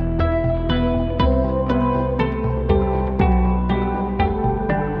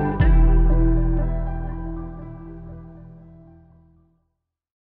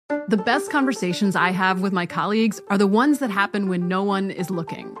 The best conversations I have with my colleagues are the ones that happen when no one is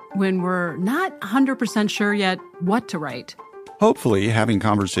looking, when we're not 100% sure yet what to write. Hopefully, having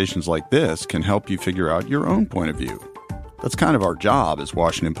conversations like this can help you figure out your own point of view. That's kind of our job as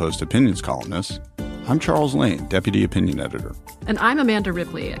Washington Post opinions columnists. I'm Charles Lane, Deputy Opinion Editor. And I'm Amanda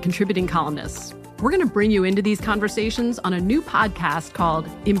Ripley, a contributing columnist. We're going to bring you into these conversations on a new podcast called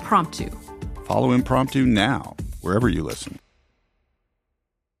Impromptu. Follow Impromptu now, wherever you listen.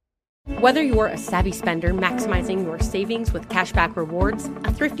 Whether you're a savvy spender maximizing your savings with cashback rewards,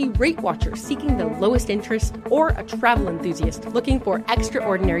 a thrifty rate watcher seeking the lowest interest, or a travel enthusiast looking for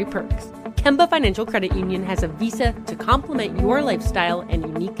extraordinary perks, Kemba Financial Credit Union has a visa to complement your lifestyle and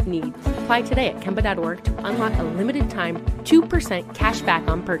unique needs. Apply today at Kemba.org to unlock a limited-time 2% cash back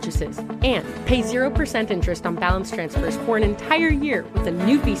on purchases and pay 0% interest on balance transfers for an entire year with a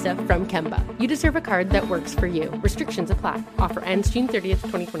new visa from Kemba. You deserve a card that works for you. Restrictions apply. Offer ends June 30th,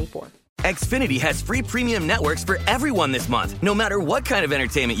 2024. Xfinity has free premium networks for everyone this month, no matter what kind of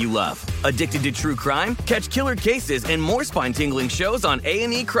entertainment you love. Addicted to true crime? Catch killer cases and more spine-tingling shows on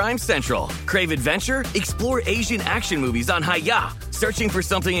A&E Crime Central. Crave adventure? Explore Asian action movies on Hi-Ya. Searching for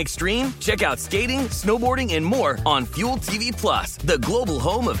something extreme? Check out skating, snowboarding, and more on Fuel TV Plus, the global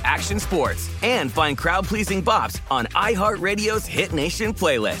home of action sports. And find crowd-pleasing bops on iHeartRadio's Hit Nation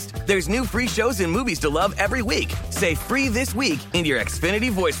playlist. There's new free shows and movies to love every week. Say free this week in your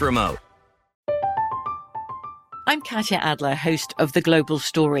Xfinity voice remote. I'm Katya Adler, host of The Global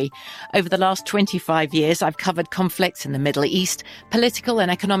Story. Over the last 25 years, I've covered conflicts in the Middle East, political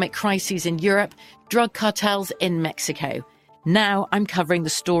and economic crises in Europe, drug cartels in Mexico. Now I'm covering the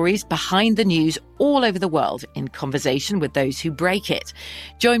stories behind the news all over the world in conversation with those who break it.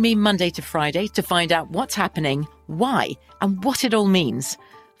 Join me Monday to Friday to find out what's happening, why, and what it all means.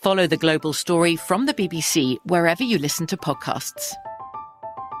 Follow The Global Story from the BBC wherever you listen to podcasts.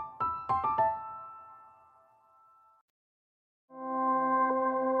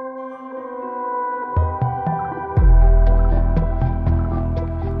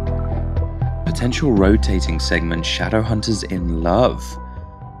 Potential rotating segment, Shadowhunters in Love.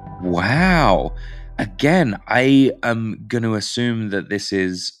 Wow. Again, I am going to assume that this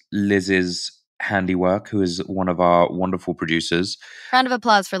is Liz's handiwork, who is one of our wonderful producers. Round of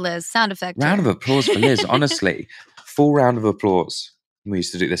applause for Liz. Sound effect. Round of applause for Liz, honestly. Full round of applause. We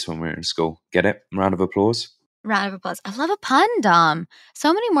used to do this when we were in school. Get it? Round of applause. Round of applause. I love a pun, Dom.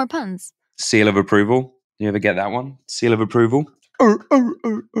 So many more puns. Seal of approval. You ever get that one? Seal of approval.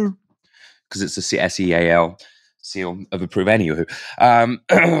 Because it's a SEAL, seal of approval. Anywho,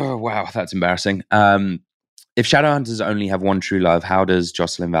 wow, that's embarrassing. If Shadowhunters only have one true love, how does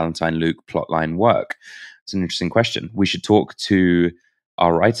Jocelyn Valentine Luke plotline work? It's an interesting question. We should talk to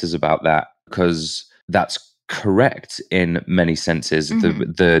our writers about that, because that's correct in many senses.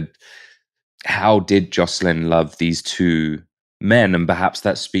 Mm-hmm. How did Jocelyn love these two men? And perhaps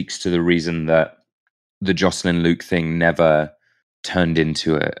that speaks to the reason that the Jocelyn Luke thing never turned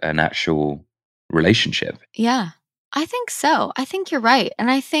into an actual relationship. Yeah, I think so. I think you're right. And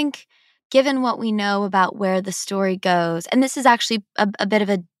I think given what we know about where the story goes, and this is actually a bit of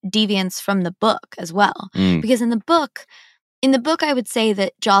a deviance from the book as well, because in the book, I would say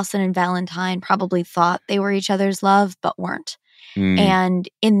that Jocelyn and Valentine probably thought they were each other's love, but weren't. And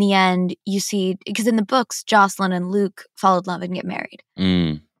in the end, you see, because in the books, Jocelyn and Luke fall in love and get married.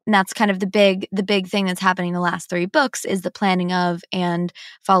 And that's kind of the big thing that's happening in the last 3 books is the planning of and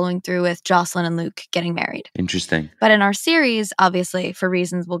following through with Jocelyn and Luke getting married. Interesting. But in our series, obviously, for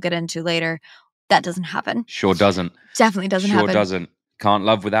reasons we'll get into later, that doesn't happen. Sure doesn't. Definitely doesn't happen. Sure doesn't. Can't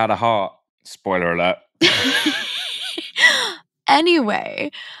love without a heart. Spoiler alert. Anyway,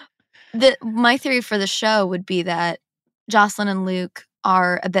 my theory for the show would be that Jocelyn and Luke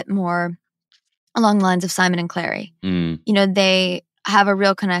are a bit more along the lines of Simon and Clary. You know, they have a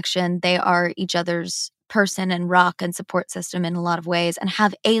real connection. They are each other's person and rock and support system in a lot of ways and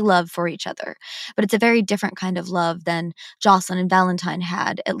have a love for each other. But it's a very different kind of love than Jocelyn and Valentine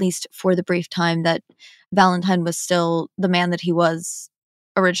had, at least for the brief time that Valentine was still the man that he was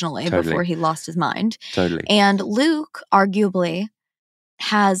originally before he lost his mind. Totally. And Luke, arguably,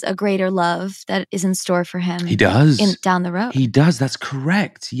 has a greater love that is in store for him. He does. Down the road. He does. That's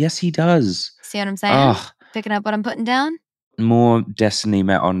correct. Yes, he does. See what I'm saying? Picking up what I'm putting down? More destiny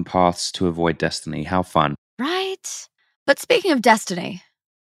met on paths to avoid destiny. How fun. Right. But speaking of destiny,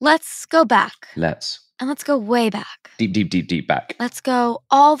 let's go back. And let's go way back. Deep back. Let's go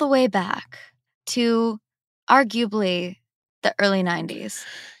all the way back to arguably the early 90s.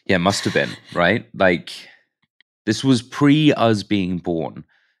 Yeah, must have been, right? Like, this was pre us being born.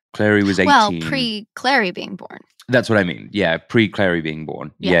 Clary was 18. Well, pre-Clary being born. That's what I mean. Yeah, pre-Clary being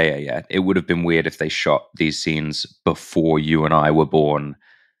born. Yeah. It would have been weird if they shot these scenes before you and I were born.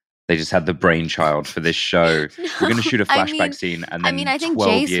 They just had the brainchild for this show. No, we're going to shoot a flashback scene, and then I think 12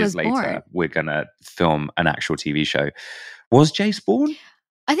 Jace years was later, born. we're going to film an actual TV show. Was Jace born?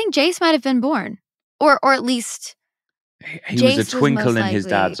 I think Jace might have been born. Or at least he Jace was a twinkle was in his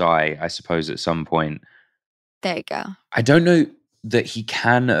dad's eye, I suppose, at some point. There you go. I don't know that he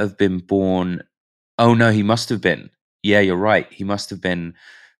can have been born. Oh, no, he must have been. Yeah, you're right. He must have been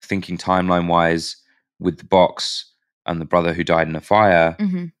thinking timeline-wise with the box and the brother who died in a fire,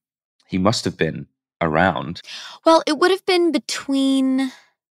 he must have been around. Well, it would have been between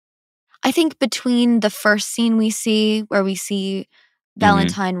the first scene we see, where we see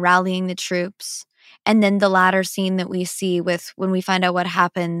Valentine rallying the troops, and then the latter scene that we see with when we find out what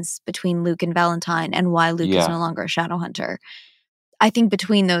happens between Luke and Valentine and why Luke is no longer a shadow hunter. I think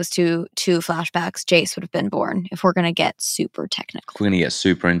between those two flashbacks, Jace would have been born, if we're going to get super technical. We're going to get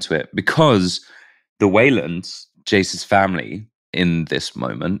super into it, because the Waylands, Jace's family, in this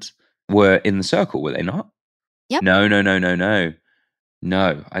moment, were in the circle, were they not? Yep. No.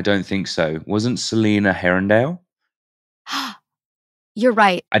 No, I don't think so. Wasn't Selena Herondale? You're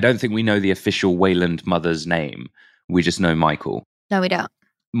right. I don't think we know the official Wayland mother's name. We just know Michael. No, we don't.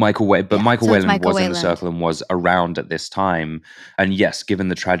 Michael Wayland was in the Wayland. circle and was around at this time. And yes, given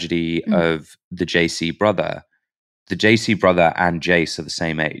the tragedy of the JC brother and Jace are the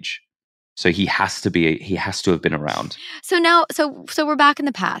same age. So he has to have been around. So now, so we're back in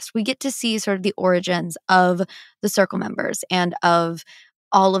the past. We get to see sort of the origins of the Circle members and of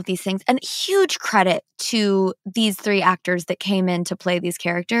all of these things. And huge credit to these three actors that came in to play these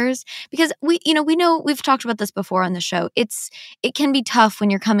characters, because we know we've talked about this before on the show. It can be tough when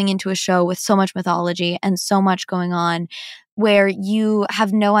you're coming into a show with so much mythology and so much going on, where you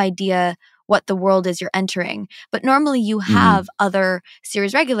have no idea what the world is you're entering. But normally you have other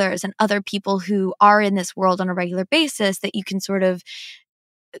series regulars and other people who are in this world on a regular basis that you can sort of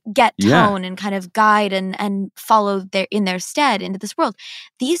get tone and kind of guide and follow in their stead into this world.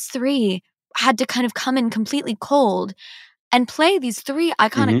 These three had to kind of come in completely cold and play these three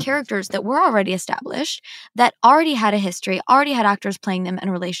iconic characters that were already established, that already had a history, already had actors playing them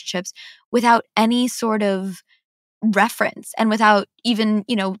and relationships, without any sort of reference and without even,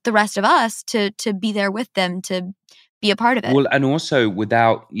 the rest of us to be there with them to be a part of it. Well, and also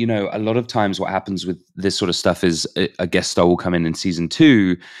without, a lot of times what happens with this sort of stuff is a guest star will come in season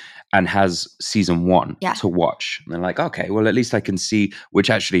 2 and has season 1 to watch. And they're like, okay, well, at least I can see, which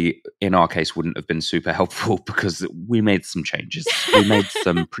actually in our case wouldn't have been super helpful, because we made some changes. We made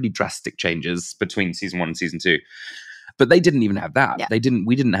some pretty drastic changes between season 1 and season 2. But they didn't even have that.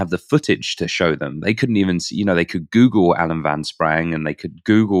 We didn't have the footage to show them. They couldn't even see, they could Google Alan Van Sprang and they could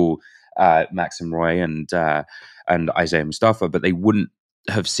Google Maxim Roy and Isaiah Mustafa, but they wouldn't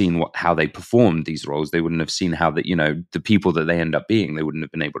have seen how they performed these roles. They wouldn't have seen how that, the people that they end up being, they wouldn't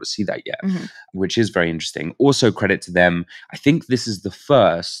have been able to see that yet, which is very interesting. Also, credit to them. I think this is the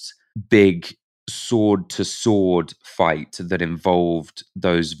first big sword to sword fight that involved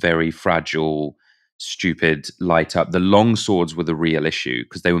those very fragile, stupid light up. The long swords were the real issue,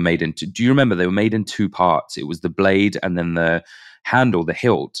 because they were made into, do you remember they were made in 2 parts? It was the blade and then the handle, the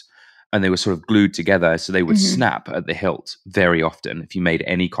hilt, and they were sort of glued together, so they would snap at the hilt very often. If you made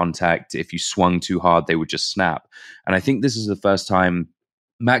any contact, if you swung too hard, they would just snap. And I think this is the first time,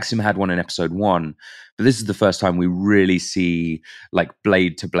 Maxim had one in episode 1, but this is the first time we really see like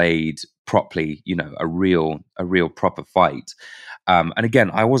blade to blade properly, a real proper fight. And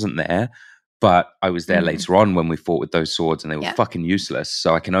again, I wasn't there, but I was there later on when we fought with those swords, and they were fucking useless.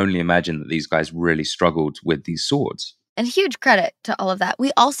 So I can only imagine that these guys really struggled with these swords. And huge credit to all of that.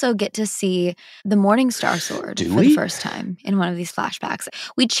 We also get to see the Morningstar sword the first time in one of these flashbacks.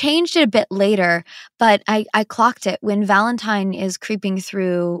 We changed it a bit later, but I clocked it when Valentine is creeping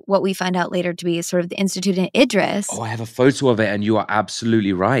through what we find out later to be sort of the Institute in Idris. Oh, I have a photo of it, and you are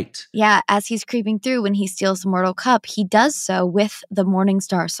absolutely right. Yeah, as he's creeping through, when he steals the Mortal Cup, he does so with the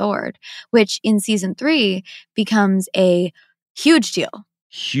Morningstar sword, which in season 3 becomes a huge deal.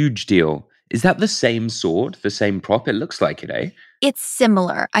 Huge deal. Is that the same sword, the same prop? It looks like it, eh? It's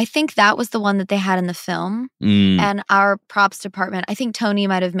similar. I think that was the one that they had in the film. And our props department, I think Tony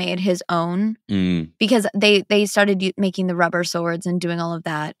might have made his own, because they started making the rubber swords and doing all of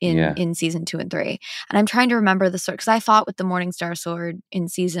that in season 2 and 3. And I'm trying to remember the sword, because I fought with the Morningstar sword in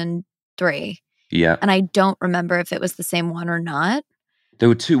season 3. Yeah. And I don't remember if it was the same one or not. There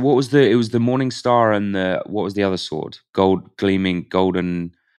were 2. It was the Morningstar and what was the other sword? Gleaming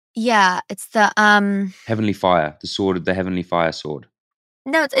golden... Yeah, it's the Heavenly Fire, the sword of the Heavenly Fire sword.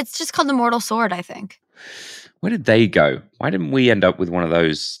 No, it's just called the Mortal Sword, I think. Where did they go? Why didn't we end up with one of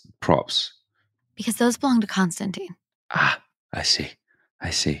those props? Because those belong to Constantine. Ah, I see.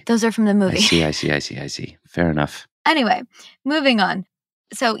 Those are from the movie. I see. Fair enough. Anyway, moving on.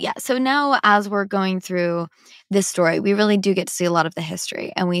 So now as we're going through this story, we really do get to see a lot of the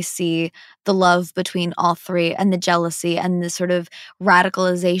history, and we see the love between all three and the jealousy and the sort of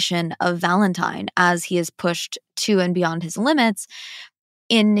radicalization of Valentine as he is pushed to and beyond his limits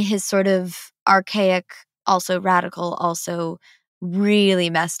in his sort of archaic, also radical, also really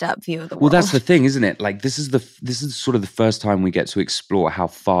messed up view of the world. Well, that's the thing, isn't it? Like this is sort of the first time we get to explore how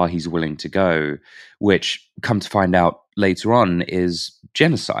far he's willing to go, which, come to find out later on, is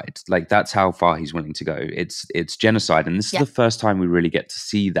genocide. Like that's how far he's willing to go. It's genocide, and this is the first time we really get to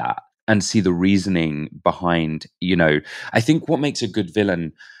see that and see the reasoning behind. I think what makes a good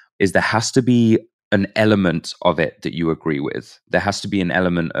villain is there has to be an element of it that you agree with. There has to be an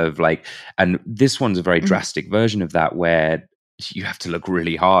element of and this one's a very drastic version of that, where you have to look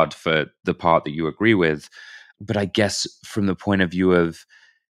really hard for the part that you agree with. But I guess from the point of view of,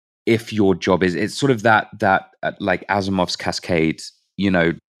 if your job is, it's sort of that like Asimov's cascade,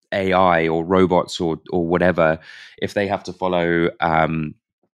 AI or robots or whatever, if they have to follow,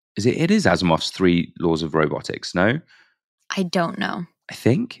 it is Asimov's 3 laws of robotics, no? I don't know. I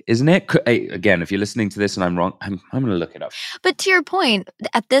think, isn't it? Again, if you're listening to this and I'm wrong, I'm going to look it up. But to your point,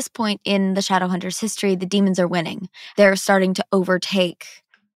 at this point in the Shadowhunters' history, the demons are winning. They're starting to overtake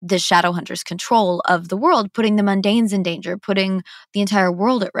the Shadowhunters' control of the world, putting the mundanes in danger, putting the entire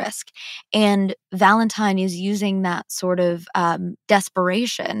world at risk. And Valentine is using that sort of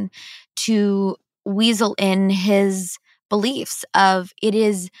desperation to weasel in his beliefs of it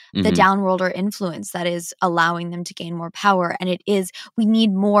is the downworlder influence that is allowing them to gain more power, and we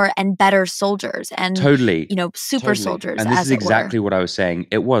need more and better soldiers and super soldiers. And this is exactly what I was saying.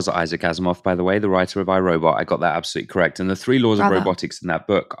 It was Isaac Asimov, by the way, the writer of iRobot. I got that absolutely correct. And the 3 laws of robotics in that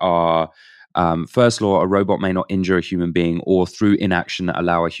book are: first law, a robot may not injure a human being or through inaction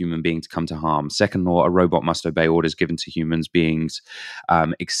allow a human being to come to harm. Second law, a robot must obey orders given to human beings,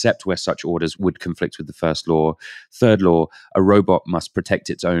 except where such orders would conflict with the first law. Third law, a robot must protect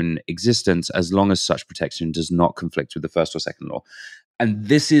its own existence as long as such protection does not conflict with the first or second law. And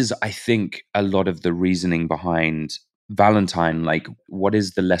this is, I think, a lot of the reasoning behind Valentine. Like, what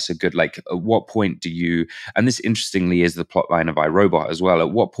is the lesser good? Like, at what point do you, and this interestingly is the plotline of iRobot as well,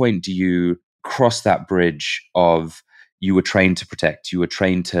 at what point do you cross that bridge of, you were trained to protect, you were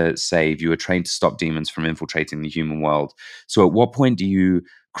trained to save, you were trained to stop demons from infiltrating the human world. So at what point do you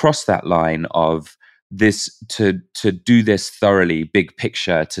cross that line of this, to do this thoroughly, big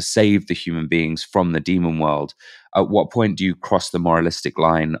picture, to save the human beings from the demon world? At what point do you cross the moralistic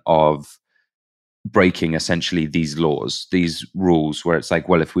line of breaking essentially these laws, these rules, where it's like,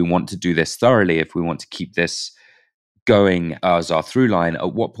 well, if we want to do this thoroughly, if we want to keep this going as our through line,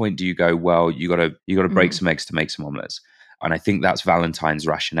 at what point do you go, well, you got to break some eggs to make some omelets? And I think that's Valentine's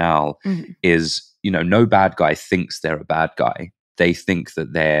rationale is, no bad guy thinks they're a bad guy. They think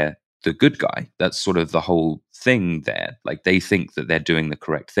that they're the good guy. That's sort of the whole thing there. Like, they think that they're doing the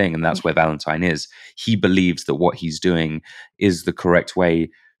correct thing. And that's where Valentine is. He believes that what he's doing is the correct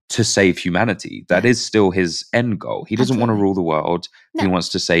way to save humanity. That is still his end goal. He doesn't want to rule the world. No. He wants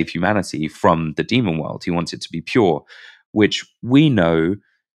to save humanity from the demon world. He wants it to be pure, which we know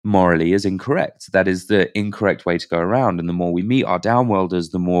morally is incorrect. That is the incorrect way to go around. And the more we meet our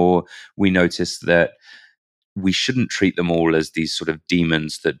downworlders, the more we notice that we shouldn't treat them all as these sort of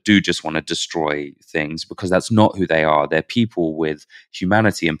demons that do just want to destroy things, because that's not who they are. They're people with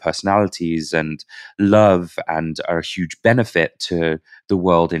humanity and personalities and love, and are a huge benefit to the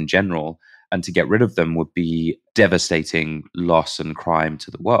world in general. And to get rid of them would be devastating loss and crime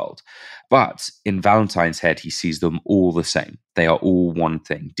to the world. But in Valentine's head, he sees them all the same. They are all one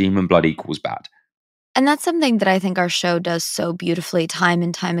thing. Demon blood equals bad. And that's something that I think our show does so beautifully time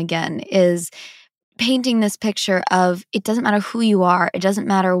and time again, is painting this picture of, it doesn't matter who you are, it doesn't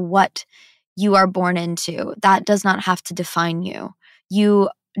matter what you are born into, that does not have to define you. You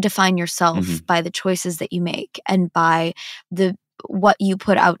define yourself by the choices that you make, and by what you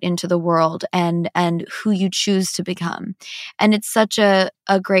put out into the world, and who you choose to become. And it's such a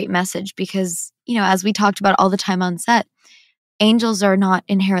great message, because, as we talked about all the time on set, angels are not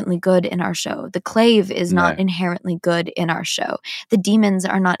inherently good in our show. The clave is not inherently good in our show. The demons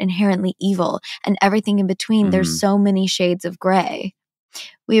are not inherently evil. And everything in between, there's so many shades of gray.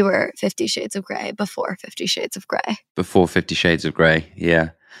 We were 50 Shades of Grey before 50 Shades of Grey. Before 50 Shades of Grey, yeah.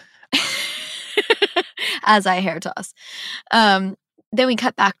 As I hair toss. Then we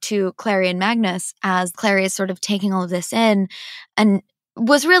cut back to Clary and Magnus, as Clary is sort of taking all of this in, and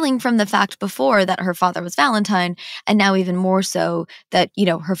was reeling from the fact before that her father was Valentine, and now even more so that,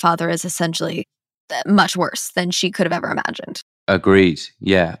 her father is essentially much worse than she could have ever imagined. Agreed.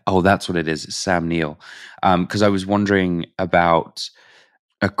 Yeah. Oh, that's what it is. It's Sam Neill. Because I was wondering about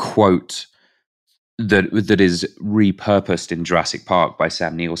a quote that is repurposed in Jurassic Park by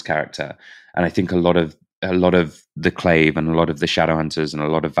Sam Neill's character. And I think a lot of the Clave and a lot of the Shadowhunters and a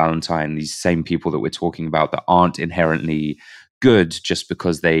lot of Valentine, these same people that we're talking about that aren't inherently good just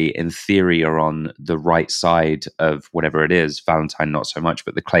because they, in theory, are on the right side of whatever it is. Valentine, not so much,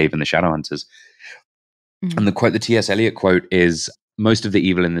 but the Clave and the Shadowhunters. And the T.S. Eliot quote is, most of the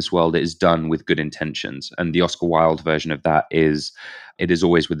evil in this world is done with good intentions. And the Oscar Wilde version of that is, it is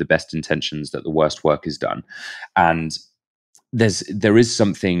always with the best intentions that the worst work is done. And there is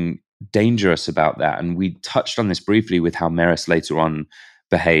something dangerous about that. And we touched on this briefly with how Maris later on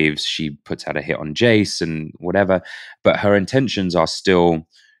behaves. She puts out a hit on Jace and whatever, but her intentions are still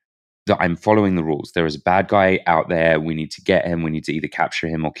that I'm following the rules. There is a bad guy out there. We need to get him. We need to either capture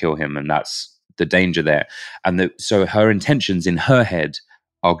him or kill him. And that's the danger there. And so her intentions in her head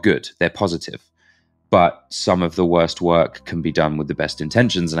are good. They're positive. But some of the worst work can be done with the best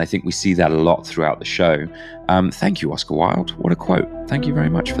intentions. And I think we see that a lot throughout the show. Thank you, Oscar Wilde. What a quote. Thank you very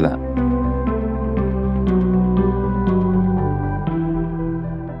much for that.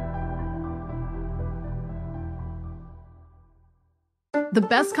 The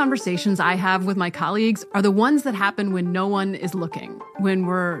best conversations I have with my colleagues are the ones that happen when no one is looking, when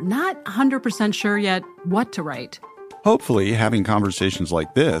we're not 100% sure yet what to write. Hopefully, having conversations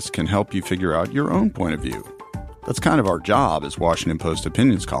like this can help you figure out your own point of view. That's kind of our job as Washington Post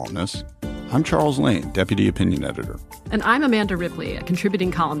opinions columnists. I'm Charles Lane, Deputy Opinion Editor. And I'm Amanda Ripley, a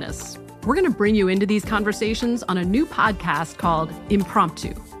contributing columnist. We're going to bring you into these conversations on a new podcast called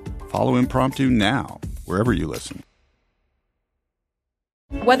Impromptu. Follow Impromptu now, wherever you listen.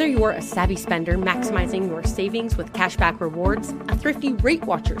 Whether you're a savvy spender maximizing your savings with cashback rewards, a thrifty rate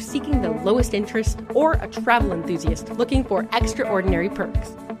watcher seeking the lowest interest, or a travel enthusiast looking for extraordinary perks,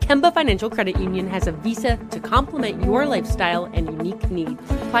 Kemba Financial Credit Union has a visa to complement your lifestyle and unique needs.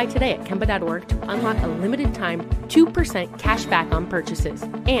 Apply today at Kemba.org to unlock a limited time 2% cash back on purchases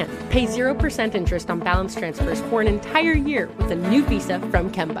and pay 0% interest on balance transfers for an entire year with a new visa from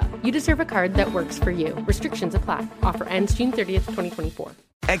Kemba. You deserve a card that works for you. Restrictions apply. Offer ends June 30th, 2024.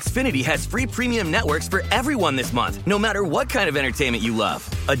 Xfinity has free premium networks for everyone this month, no matter what kind of entertainment you love.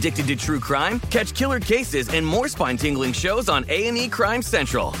 Addicted to true crime? Catch killer cases and more spine-tingling shows on A&E Crime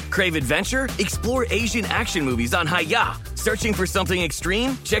Central. Crave adventure? Explore Asian action movies on Hi-Ya. Searching for something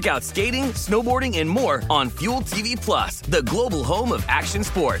extreme? Check out skating, snowboarding, and more on Fuel TV Plus, the global home of action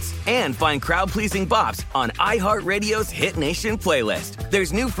sports. And find crowd-pleasing bops on iHeartRadio's Hit Nation playlist.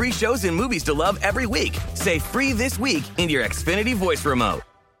 There's new free shows and movies to love every week. Say free this week in your Xfinity voice remote.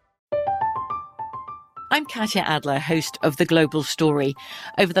 I'm Katya Adler, host of The Global Story.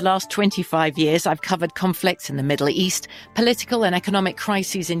 Over the last 25 years, I've covered conflicts in the Middle East, political and economic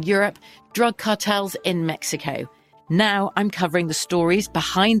crises in Europe, drug cartels in Mexico. Now I'm covering the stories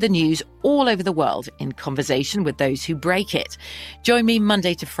behind the news all over the world in conversation with those who break it. Join me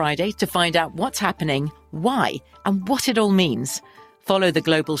Monday to Friday to find out what's happening, why, and what it all means. Follow The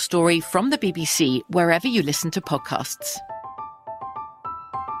Global Story from the BBC wherever you listen to podcasts.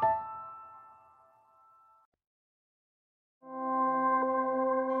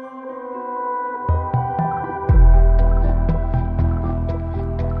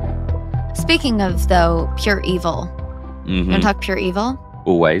 Speaking of, though, pure evil. You want to talk pure evil?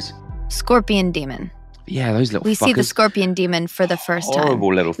 Always. Scorpion demon. Yeah, those little We fuckers. see the scorpion demon for the first time.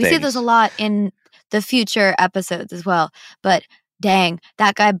 Horrible little We things. see those a lot in the future episodes as well. But dang,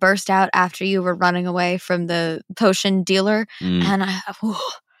 that guy burst out after you were running away from the potion dealer. And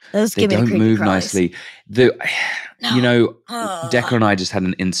those They give me the don't creepy move crawlies. nicely. You know, Decker and I just had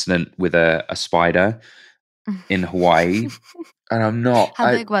an incident with a spider in Hawaii. And I'm not...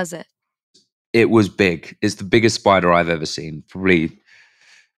 How big was it? It was big. It's the biggest spider I've ever seen. Probably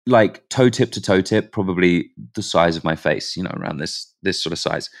like toe tip to toe tip, probably the size of my face, you know, around this sort of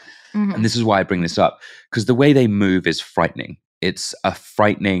size. And this is why I bring this up, because the way they move is frightening. It's a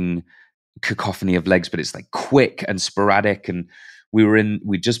frightening cacophony of legs, but it's like quick and sporadic. And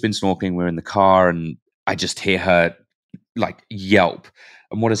we'd just been snorkeling, we were in the car, and I just hear her like yelp.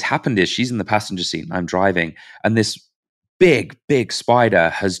 And what has happened is she's in the passenger seat and I'm driving, and this big spider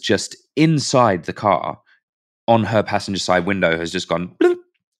has just inside the car on her passenger side window has just gone bloop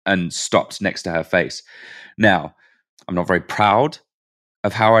and stopped next to her face. Now, I'm not very proud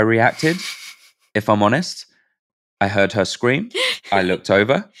of how I reacted, if I'm honest. I heard her scream. I looked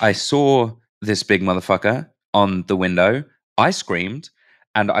over. I saw this big motherfucker on the window. I screamed,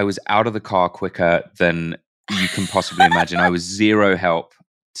 and I was out of the car quicker than you can possibly imagine. I was zero help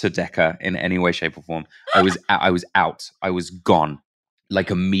to Decker in any way, shape, or form. I was out. I was gone,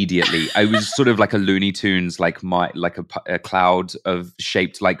 like immediately. I was sort of like a Looney Tunes, like a cloud of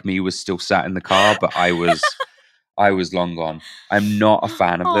shaped like me was still sat in the car, but I was long gone. I'm not a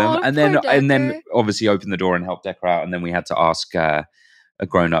fan of them. And then obviously opened the door and helped Decker out, and then we had to ask a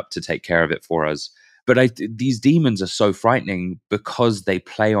grown up to take care of it for us. But these demons are so frightening because they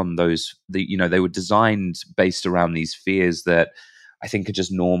play on those. They were designed based around these fears that I think are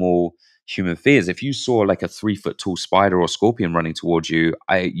just normal human fears. If you saw like a 3-foot tall spider or scorpion running towards you,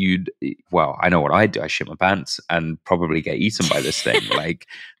 I know what I'd do. I shit my pants and probably get eaten by this thing. Like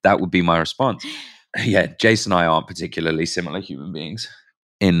that would be my response. Yeah, Jason and I aren't particularly similar human beings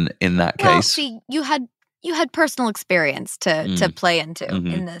in that case. Well, see, you had personal experience to play into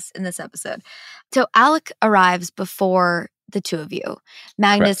Mm-hmm. in this episode. So Alec arrives before the two of you.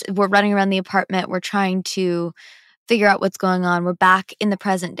 Magnus, Correct. We're running around the apartment. We're trying to figure out what's going on. We're back in the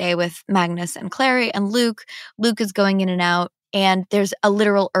present day with Magnus and Clary and Luke. Luke is going in and out, and there's a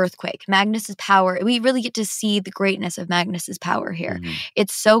literal earthquake. Magnus's power, we really get to see the greatness of Magnus's power here. Mm-hmm.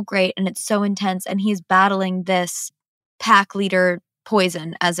 It's so great and it's so intense, and he's battling this pack leader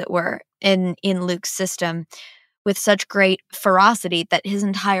poison, as it were, in Luke's system with such great ferocity that his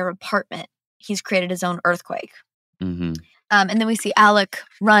entire apartment, he's created his own earthquake. Mm-hmm. And then we see Alec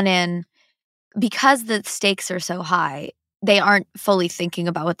run in. Because the stakes are so high, they aren't fully thinking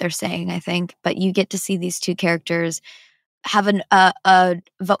about what they're saying, I think. But you get to see these two characters have a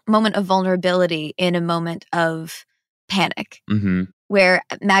moment of vulnerability in a moment of panic, Mm-hmm. where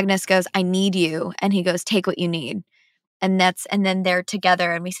Magnus goes, "I need you," and he goes, "Take what you need." And then they're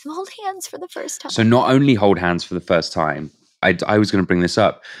together, and we see them hold hands for the first time. So not only hold hands for the first time, I was going to bring this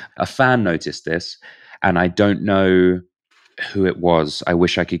up. A fan noticed this, and I don't know who it was. I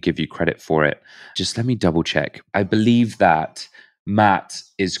wish I could give you credit for it. Just let me double check. I believe that Matt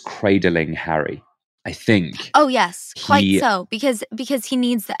is cradling Harry. I think. Oh yes, quite so, because he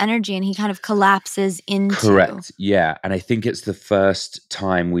needs the energy and he kind of collapses into. Correct. Yeah, and I think it's the first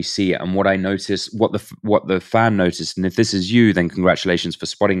time we see it. And what I noticed, what the fan noticed, and if this is you, then congratulations for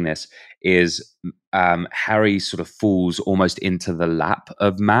spotting this, is Harry sort of falls almost into the lap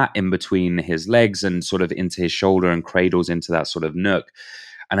of Matt, in between his legs and sort of into his shoulder, and cradles into that sort of nook.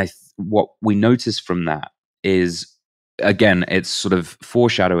 And what we notice from that is, again, it's sort of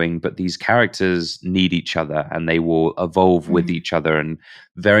foreshadowing, but these characters need each other and they will evolve with each other. And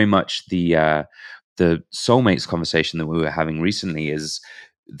very much the soulmates conversation that we were having recently is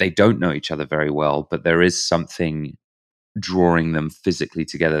they don't know each other very well, but there is something drawing them physically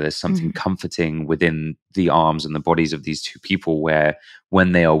together. There's something comforting within the arms and the bodies of these two people, where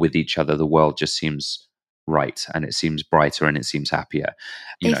when they are with each other, the world just seems right, and it seems brighter, and it seems happier.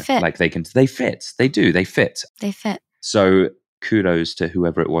 They fit. Like they fit. They do. They fit. They fit. So kudos to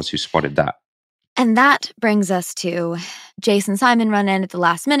whoever it was who spotted that. And that brings us to Jason and Simon run in at the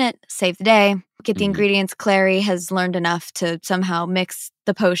last minute, save the day, get the ingredients. Clary has learned enough to somehow mix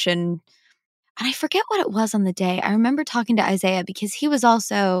the potion. And I forget what it was on the day. I remember talking to Isaiah, because he was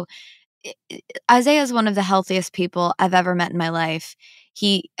also... Isaiah is one of the healthiest people I've ever met in my life.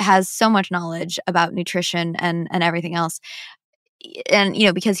 He has so much knowledge about nutrition and everything else. And,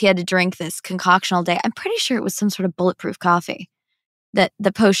 because he had to drink this concoction all day, I'm pretty sure it was some sort of bulletproof coffee that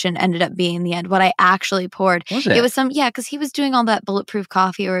the potion ended up being in the end. What I actually poured. Was it? It was because he was doing all that bulletproof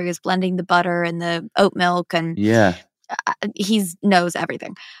coffee where he was blending the butter and the oat milk, and he knows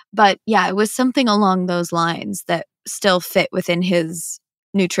everything. But yeah, it was something along those lines that still fit within his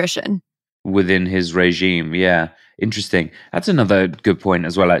nutrition. Within his regime, yeah. Interesting. That's another good point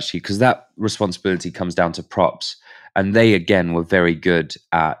as well, actually, because that responsibility comes down to props. And they, again, were very good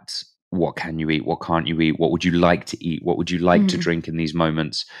at what can you eat, what can't you eat, what would you like to eat, what would you like to drink in these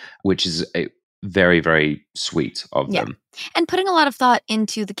moments, which is very, very sweet of them. And putting a lot of thought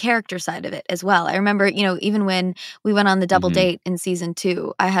into the character side of it as well. I remember, even when we went on the double date in season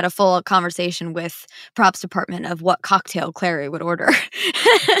 2, I had a full conversation with props department of what cocktail Clary would order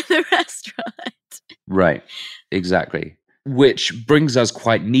at the restaurant. Right, exactly. Which brings us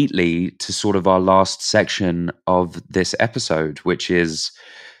quite neatly to sort of our last section of this episode, which is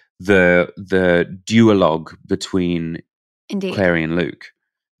the duologue between Clary and Luke.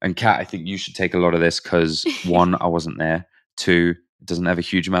 And Kat, I think you should take a lot of this because 1, I wasn't there. 2, it doesn't have a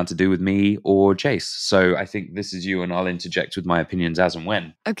huge amount to do with me or Jace. So I think this is you, and I'll interject with my opinions as and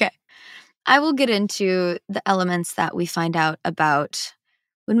when. Okay. I will get into the elements that we find out about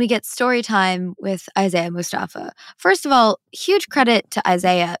when we get story time with Isaiah Mustafa. First of all, huge credit to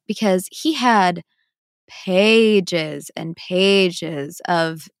Isaiah, because he had pages and pages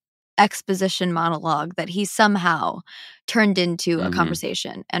of exposition monologue that he somehow turned into a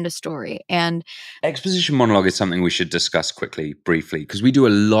conversation and a story. And exposition monologue is something we should discuss briefly, because we do a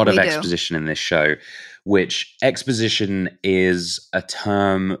lot of exposition in this show, which exposition is a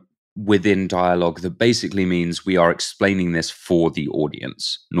term within dialogue that basically means we are explaining this for the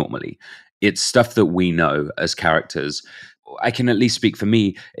audience. Normally, it's stuff that we know as characters, I can at least speak for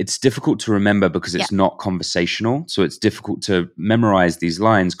me, it's difficult to remember because it's not conversational. So it's difficult to memorize these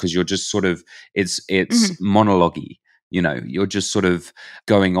lines because you're just sort of, it's monologue-y. You know, you're just sort of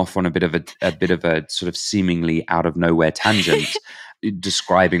going off on a bit of a sort of seemingly out of nowhere tangent,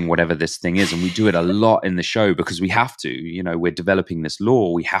 describing whatever this thing is. And we do it a lot in the show because we have to. You know, we're developing this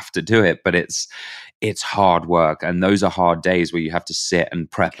lore, we have to do it, but it's hard work, and those are hard days where you have to sit and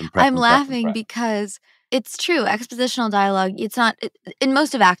prep and prep. I'm laughing because it's true. Expositional dialogue, it's not, in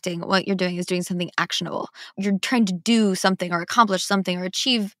most of acting, what you're doing is doing something actionable. You're trying to do something or accomplish something or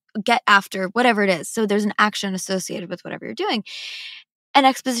achieve, get after, whatever it is. So there's an action associated with whatever you're doing. And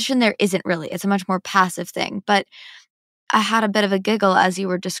exposition there isn't really. It's a much more passive thing. But I had a bit of a giggle as you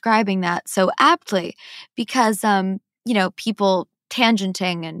were describing that so aptly because, people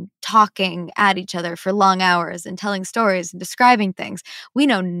tangenting and talking at each other for long hours and telling stories and describing things. We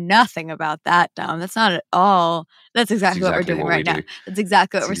know nothing about that, Dom. That's not at all. That's exactly what we're doing right now. That's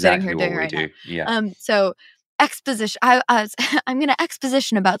exactly what we're sitting here doing right now. Yeah. So exposition. I'm going to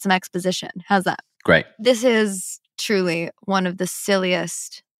exposition about some exposition. How's that? Great. This is truly one of the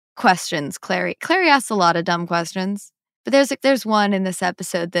silliest questions, Clary. Clary asks a lot of dumb questions, but there's one in this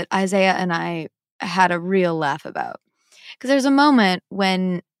episode that Isaiah and I had a real laugh about. Because there's a moment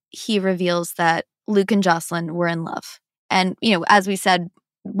when he reveals that Luke and Jocelyn were in love. And, as we said,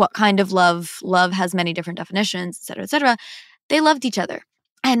 what kind of love? Love has many different definitions, et cetera, et cetera. They loved each other.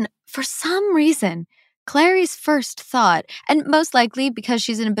 And for some reason, Clary's first thought, and most likely because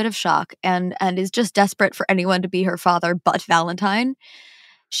she's in a bit of shock and is just desperate for anyone to be her father but Valentine,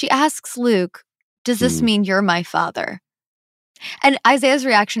 she asks Luke, does this mean you're my father? And Isaiah's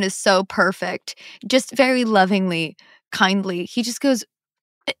reaction is so perfect, just very lovingly, kindly. He just goes,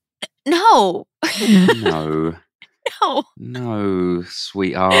 no. No. No. No,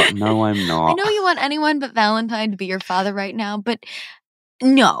 sweetheart. No, I'm not. I know you want anyone but Valentine to be your father right now, but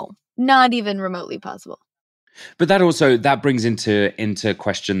no, not even remotely possible. But that brings into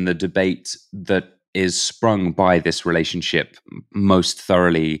question the debate that is sprung by this relationship most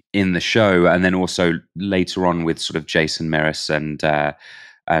thoroughly in the show, and then also later on with sort of Jason Maris and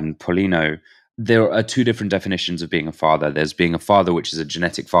Paulino. There are two different definitions of being a father. There's being a father, which is a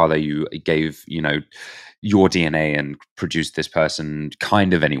genetic father. You gave, your DNA and produced this person.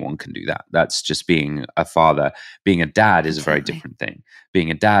 Kind of anyone can do that. That's just being a father. Being a dad is a very different thing. Being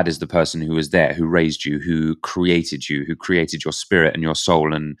a dad is the person who was there, who raised you, who created your spirit and your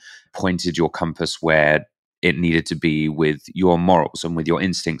soul and pointed your compass where it needed to be with your morals and with your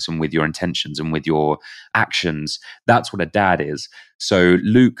instincts and with your intentions and with your actions. That's what a dad is. So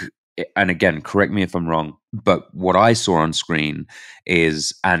Luke, and again, correct me if I'm wrong, but what I saw on screen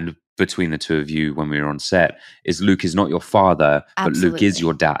is, and between the two of you when we were on set, is Luke is not your father, Absolutely. but Luke is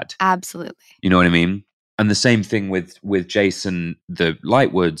your dad. Absolutely. You know what I mean? And the same thing with Jason, the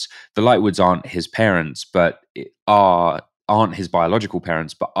Lightwoods. The Lightwoods aren't his parents, but aren't his biological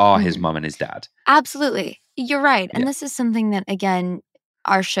parents, but are his mum and his dad. Absolutely. You're right. And this is something that, again,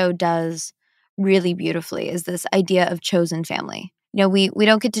 our show does really beautifully, is this idea of chosen family. We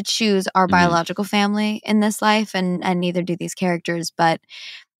don't get to choose our biological family in this life, and neither do these characters, but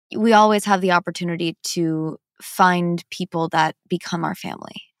we always have the opportunity to find people that become our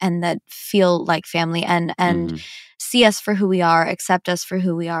family and that feel like family and see us for who we are, accept us for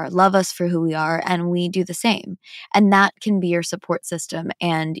who we are, love us for who we are, and we do the same. And that can be your support system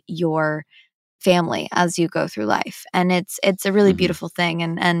and your family as you go through life. And it's a really beautiful thing,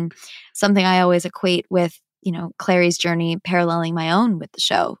 and something I always equate with, Clary's journey paralleling my own with the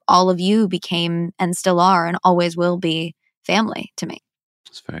show. All of you became and still are and always will be family to me.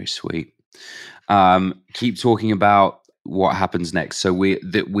 It's very sweet. Keep talking about what happens next. So we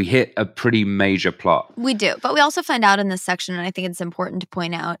hit a pretty major plot. We do, but we also find out in this section, and I think it's important to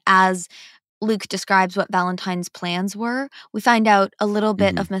point out, as Luke describes what Valentine's plans were, we find out a little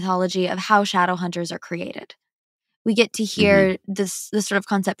bit of mythology of how shadow hunters are created. We get to hear this sort of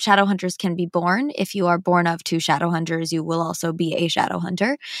concept. Shadow hunters can be born. If you are born of two shadow hunters, you will also be a shadow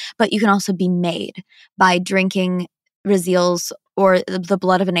hunter. But you can also be made by drinking Raziel's or the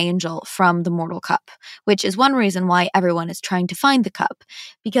blood of an angel from the mortal cup, which is one reason why everyone is trying to find the cup,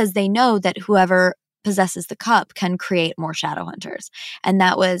 because they know that whoever possesses the cup can create more shadow hunters. And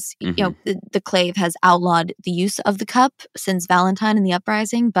that was, the Clave has outlawed the use of the cup since Valentine and the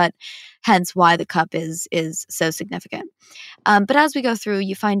Uprising, but hence why the cup is so significant. But as we go through,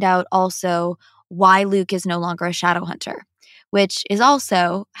 you find out also why Luke is no longer a shadow hunter, which is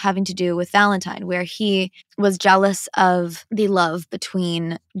also having to do with Valentine, where he was jealous of the love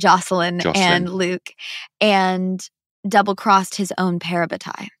between Jocelyn and Luke and double-crossed his own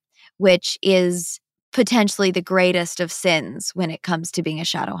parabatai, which is potentially the greatest of sins when it comes to being a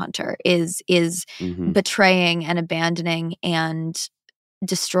shadow hunter is Mhm. betraying and abandoning and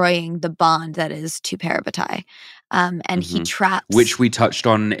destroying the bond that is two parabatai. And he Mhm. traps... Which we touched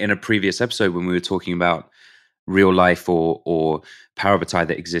on in a previous episode when we were talking about real life or parabatai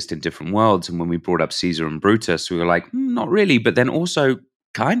that exist in different worlds. And when we brought up Caesar and Brutus, we were like, not really, but then also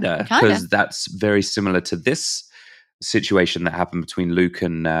kinda, because that's very similar to this situation that happened between Luke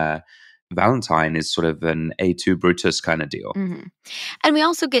and Valentine, is sort of an A2 Brutus kind of deal. Mm-hmm. And we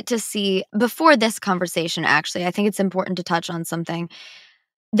also get to see, before this conversation, actually, I think it's important to touch on something.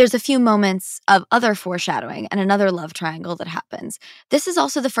 There's a few moments of other foreshadowing and another love triangle that happens. This is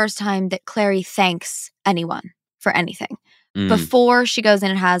also the first time that Clary thanks anyone for anything. Before she goes in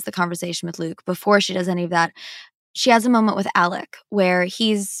and has the conversation with Luke, before she does any of that, she has a moment with Alec where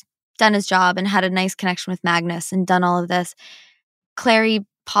he's done his job and had a nice connection with Magnus and done all of this. Clary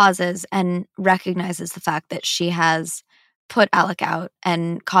pauses and recognizes the fact that she has put Alec out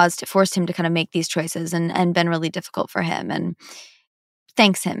and forced him to kind of make these choices and been really difficult for him, and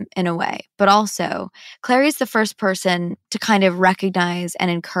thanks him in a way. But also, Clary's the first person to kind of recognize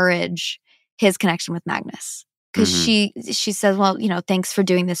and encourage his connection with Magnus. Because she says, well, thanks for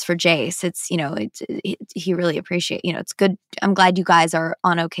doing this for Jace. It's, he really appreciate, it's good. I'm glad you guys are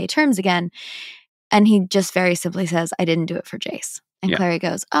on okay terms again. And he just very simply says, I didn't do it for Jace. And Clary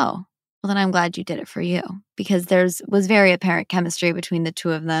goes, oh, well, then I'm glad you did it for you. Because was very apparent chemistry between the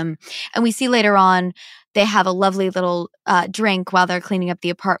two of them. And we see later on, they have a lovely little drink while they're cleaning up the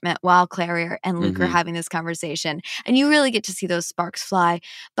apartment while Clary and Luke are having this conversation. And you really get to see those sparks fly.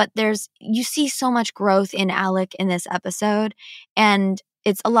 But you see so much growth in Alec in this episode. And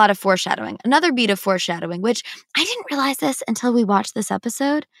it's a lot of foreshadowing. Another beat of foreshadowing, which I didn't realize this until we watched this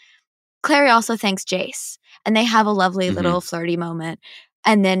episode. Clary also thanks Jace. And they have a lovely little flirty moment.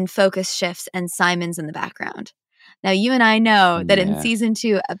 And then focus shifts and Simon's in the background. Now, you and I know that in season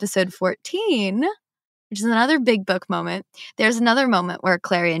 2, episode 14, which is another big book moment, there's another moment where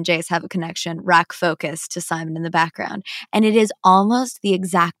Clary and Jace have a connection, rack focus to Simon in the background. And it is almost the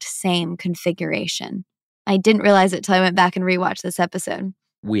exact same configuration. I didn't realize it till I went back and rewatched this episode.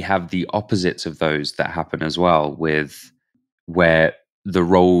 We have the opposites of those that happen as well, with where the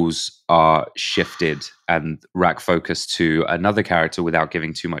roles are shifted and rack focus to another character without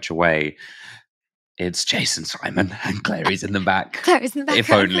giving too much away. It's Jason Simon and Clary's in the back. Clary's in the back.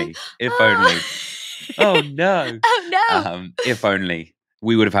 If only. Oh no. Oh no. If only.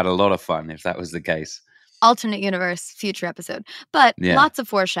 We would have had a lot of fun if that was the case. Alternate universe, future episode. But lots of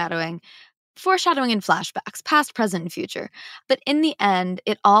foreshadowing. Foreshadowing in flashbacks, past, present, and future. But in the end,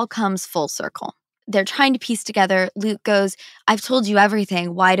 it all comes full circle. They're trying to piece together. Luke goes, I've told you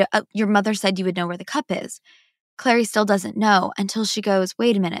everything. Your mother said you would know where the cup is. Clary still doesn't know until she goes,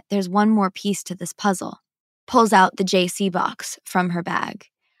 wait a minute, there's one more piece to this puzzle. Pulls out the JC box from her bag.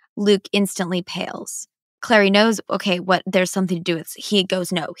 Luke instantly pales. Clary knows, okay, there's something to do with. He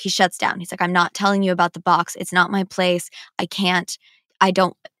goes, no, he shuts down. He's like, I'm not telling you about the box. It's not my place. I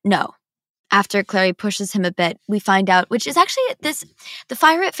don't know. After Clary pushes him a bit, we find out, which is actually the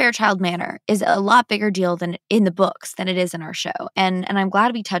fire at Fairchild Manor is a lot bigger deal than in the books than it is in our show. And I'm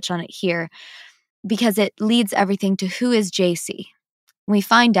glad we touch on it here because it leads everything to who is JC. We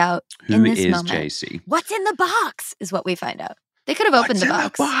find out in this moment. Who is JC? What's in the box is what we find out. They could have opened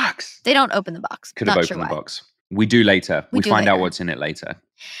the box. They don't open the box. Could have opened the box. We do later. We find out what's in it later.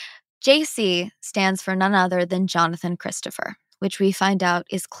 JC stands for none other than Jonathan Christopher, which we find out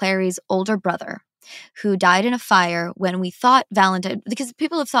is Clary's older brother, who died in a fire when we thought Valentine, because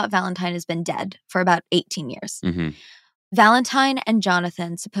people have thought Valentine has been dead for about 18 years. Valentine and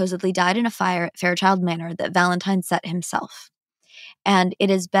Jonathan supposedly died in a fire at Fairchild Manor that Valentine set himself. And it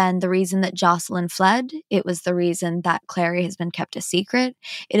has been the reason that Jocelyn fled. It was the reason that Clary has been kept a secret.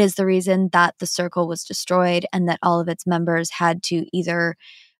 It is the reason that the circle was destroyed and that all of its members had to either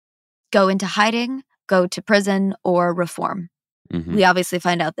go into hiding, go to prison, or reform. We obviously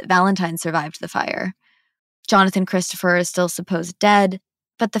find out that Valentine survived the fire. Jonathan Christopher is still supposed dead.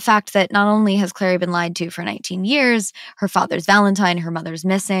 But the fact that not only has Clary been lied to for 19 years, her father's Valentine, her mother's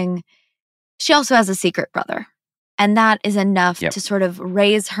missing, she also has a secret brother. And that is enough to sort of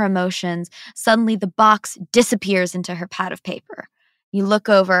raise her emotions. Suddenly the box disappears into her pad of paper. You look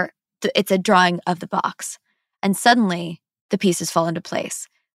over, it's a drawing of the box. And suddenly the pieces fall into place.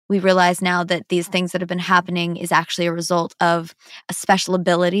 We realize now that these things that have been happening is actually a result of a special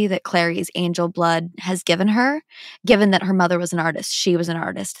ability that Clary's angel blood has given her. Given that her mother was an artist, she was an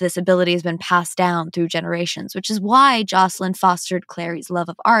artist. This ability has been passed down through generations, which is why Jocelyn fostered Clary's love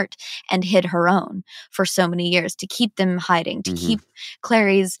of art and hid her own for so many years, to keep them hiding, to keep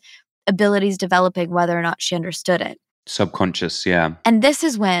Clary's abilities developing whether or not she understood it. Subconscious, yeah. And this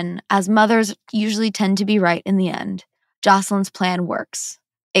is when, as mothers usually tend to be right in the end, Jocelyn's plan works.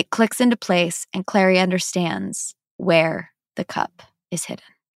 It clicks into place, and Clary understands where the cup is hidden.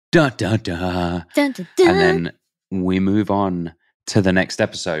 Dun, dun, dun. Dun, dun, dun. And then we move on to the next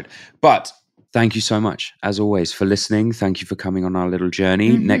episode. But thank you so much, as always, for listening. Thank you for coming on our little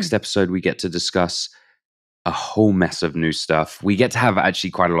journey. Mm-hmm. Next episode, we get to discuss a whole mess of new stuff. We get to have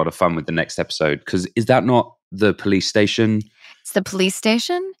actually quite a lot of fun with the next episode, because is that not the police station? It's the police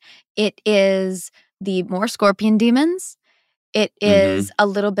station. It is the more scorpion demons. It is a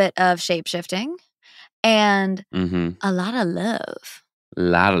little bit of shape-shifting and a lot of love.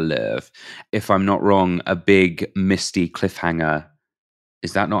 Lot of love. If I'm not wrong, a big misty cliffhanger.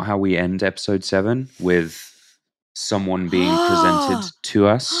 Is that not how we end episode 7? With someone being presented to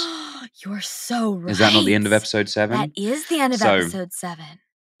us? You're so right. Is that not the end of episode 7? That is the end of episode 7.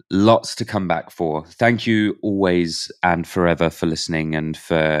 Lots to come back for. Thank you always and forever for listening and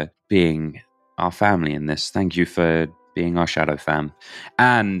for being our family in this. Thank you for being our Shadow fam.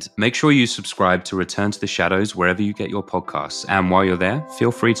 And make sure you subscribe to Return to the Shadows wherever you get your podcasts. And while you're there,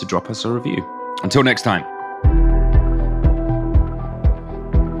 feel free to drop us a review. Until next time.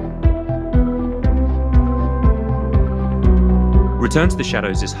 Return to the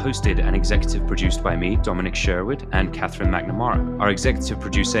Shadows is hosted and executive produced by me, Dominic Sherwood, and Catherine McNamara. Our executive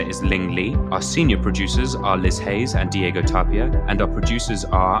producer is Ling Lee. Our senior producers are Liz Hayes and Diego Tapia, and our producers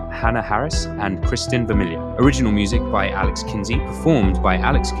are Hannah Harris and Kristen Vermillion. Original music by Alex Kinsey, performed by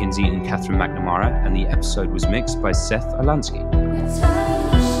Alex Kinsey and Catherine McNamara, and the episode was mixed by Seth Alansky.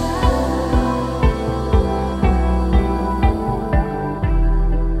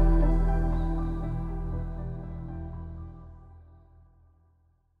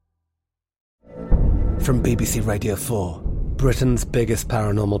 From BBC Radio 4, Britain's biggest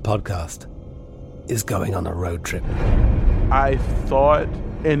paranormal podcast is going on a road trip. I thought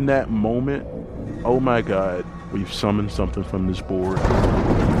in that moment, oh my God, we've summoned something from this board.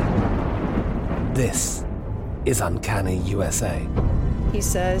 This is Uncanny USA. He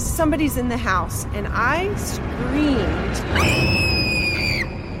says, somebody's in the house, and I screamed.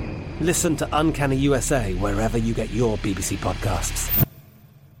 Listen to Uncanny USA wherever you get your BBC podcasts,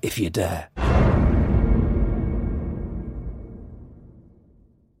 if you dare.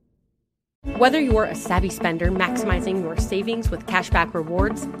 Whether you're a savvy spender maximizing your savings with cashback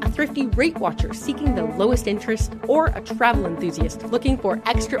rewards, a thrifty rate watcher seeking the lowest interest, or a travel enthusiast looking for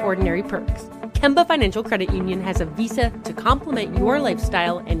extraordinary perks, Kemba Financial Credit Union has a visa to complement your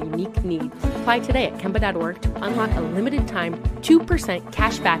lifestyle and unique needs. Apply today at Kemba.org to unlock a limited-time 2%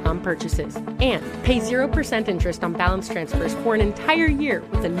 cash back on purchases and pay 0% interest on balance transfers for an entire year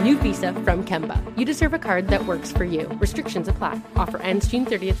with a new visa from Kemba. You deserve a card that works for you. Restrictions apply. Offer ends June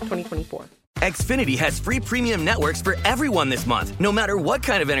 30th, 2024. Xfinity has free premium networks for everyone this month, no matter what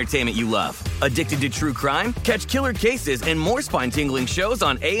kind of entertainment you love. Addicted to true crime? Catch killer cases and more spine-tingling shows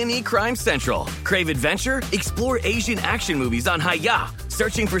on A&E Crime Central. Crave adventure? Explore Asian action movies on Hi-Ya.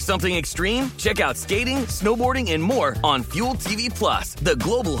 Searching for something extreme? Check out skating, snowboarding, and more on Fuel TV Plus, the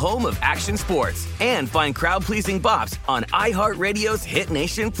global home of action sports. And find crowd-pleasing bops on iHeartRadio's Hit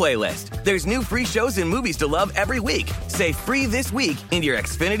Nation playlist. There's new free shows and movies to love every week. Say free this week in your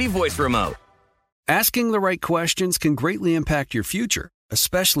Xfinity voice remote. Asking the right questions can greatly impact your future,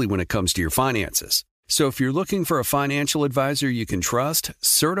 especially when it comes to your finances. So if you're looking for a financial advisor you can trust,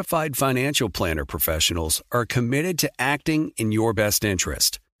 certified financial planner professionals are committed to acting in your best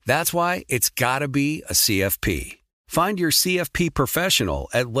interest. That's why it's got to be a CFP. Find your CFP professional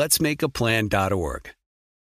at letsmakeaplan.org.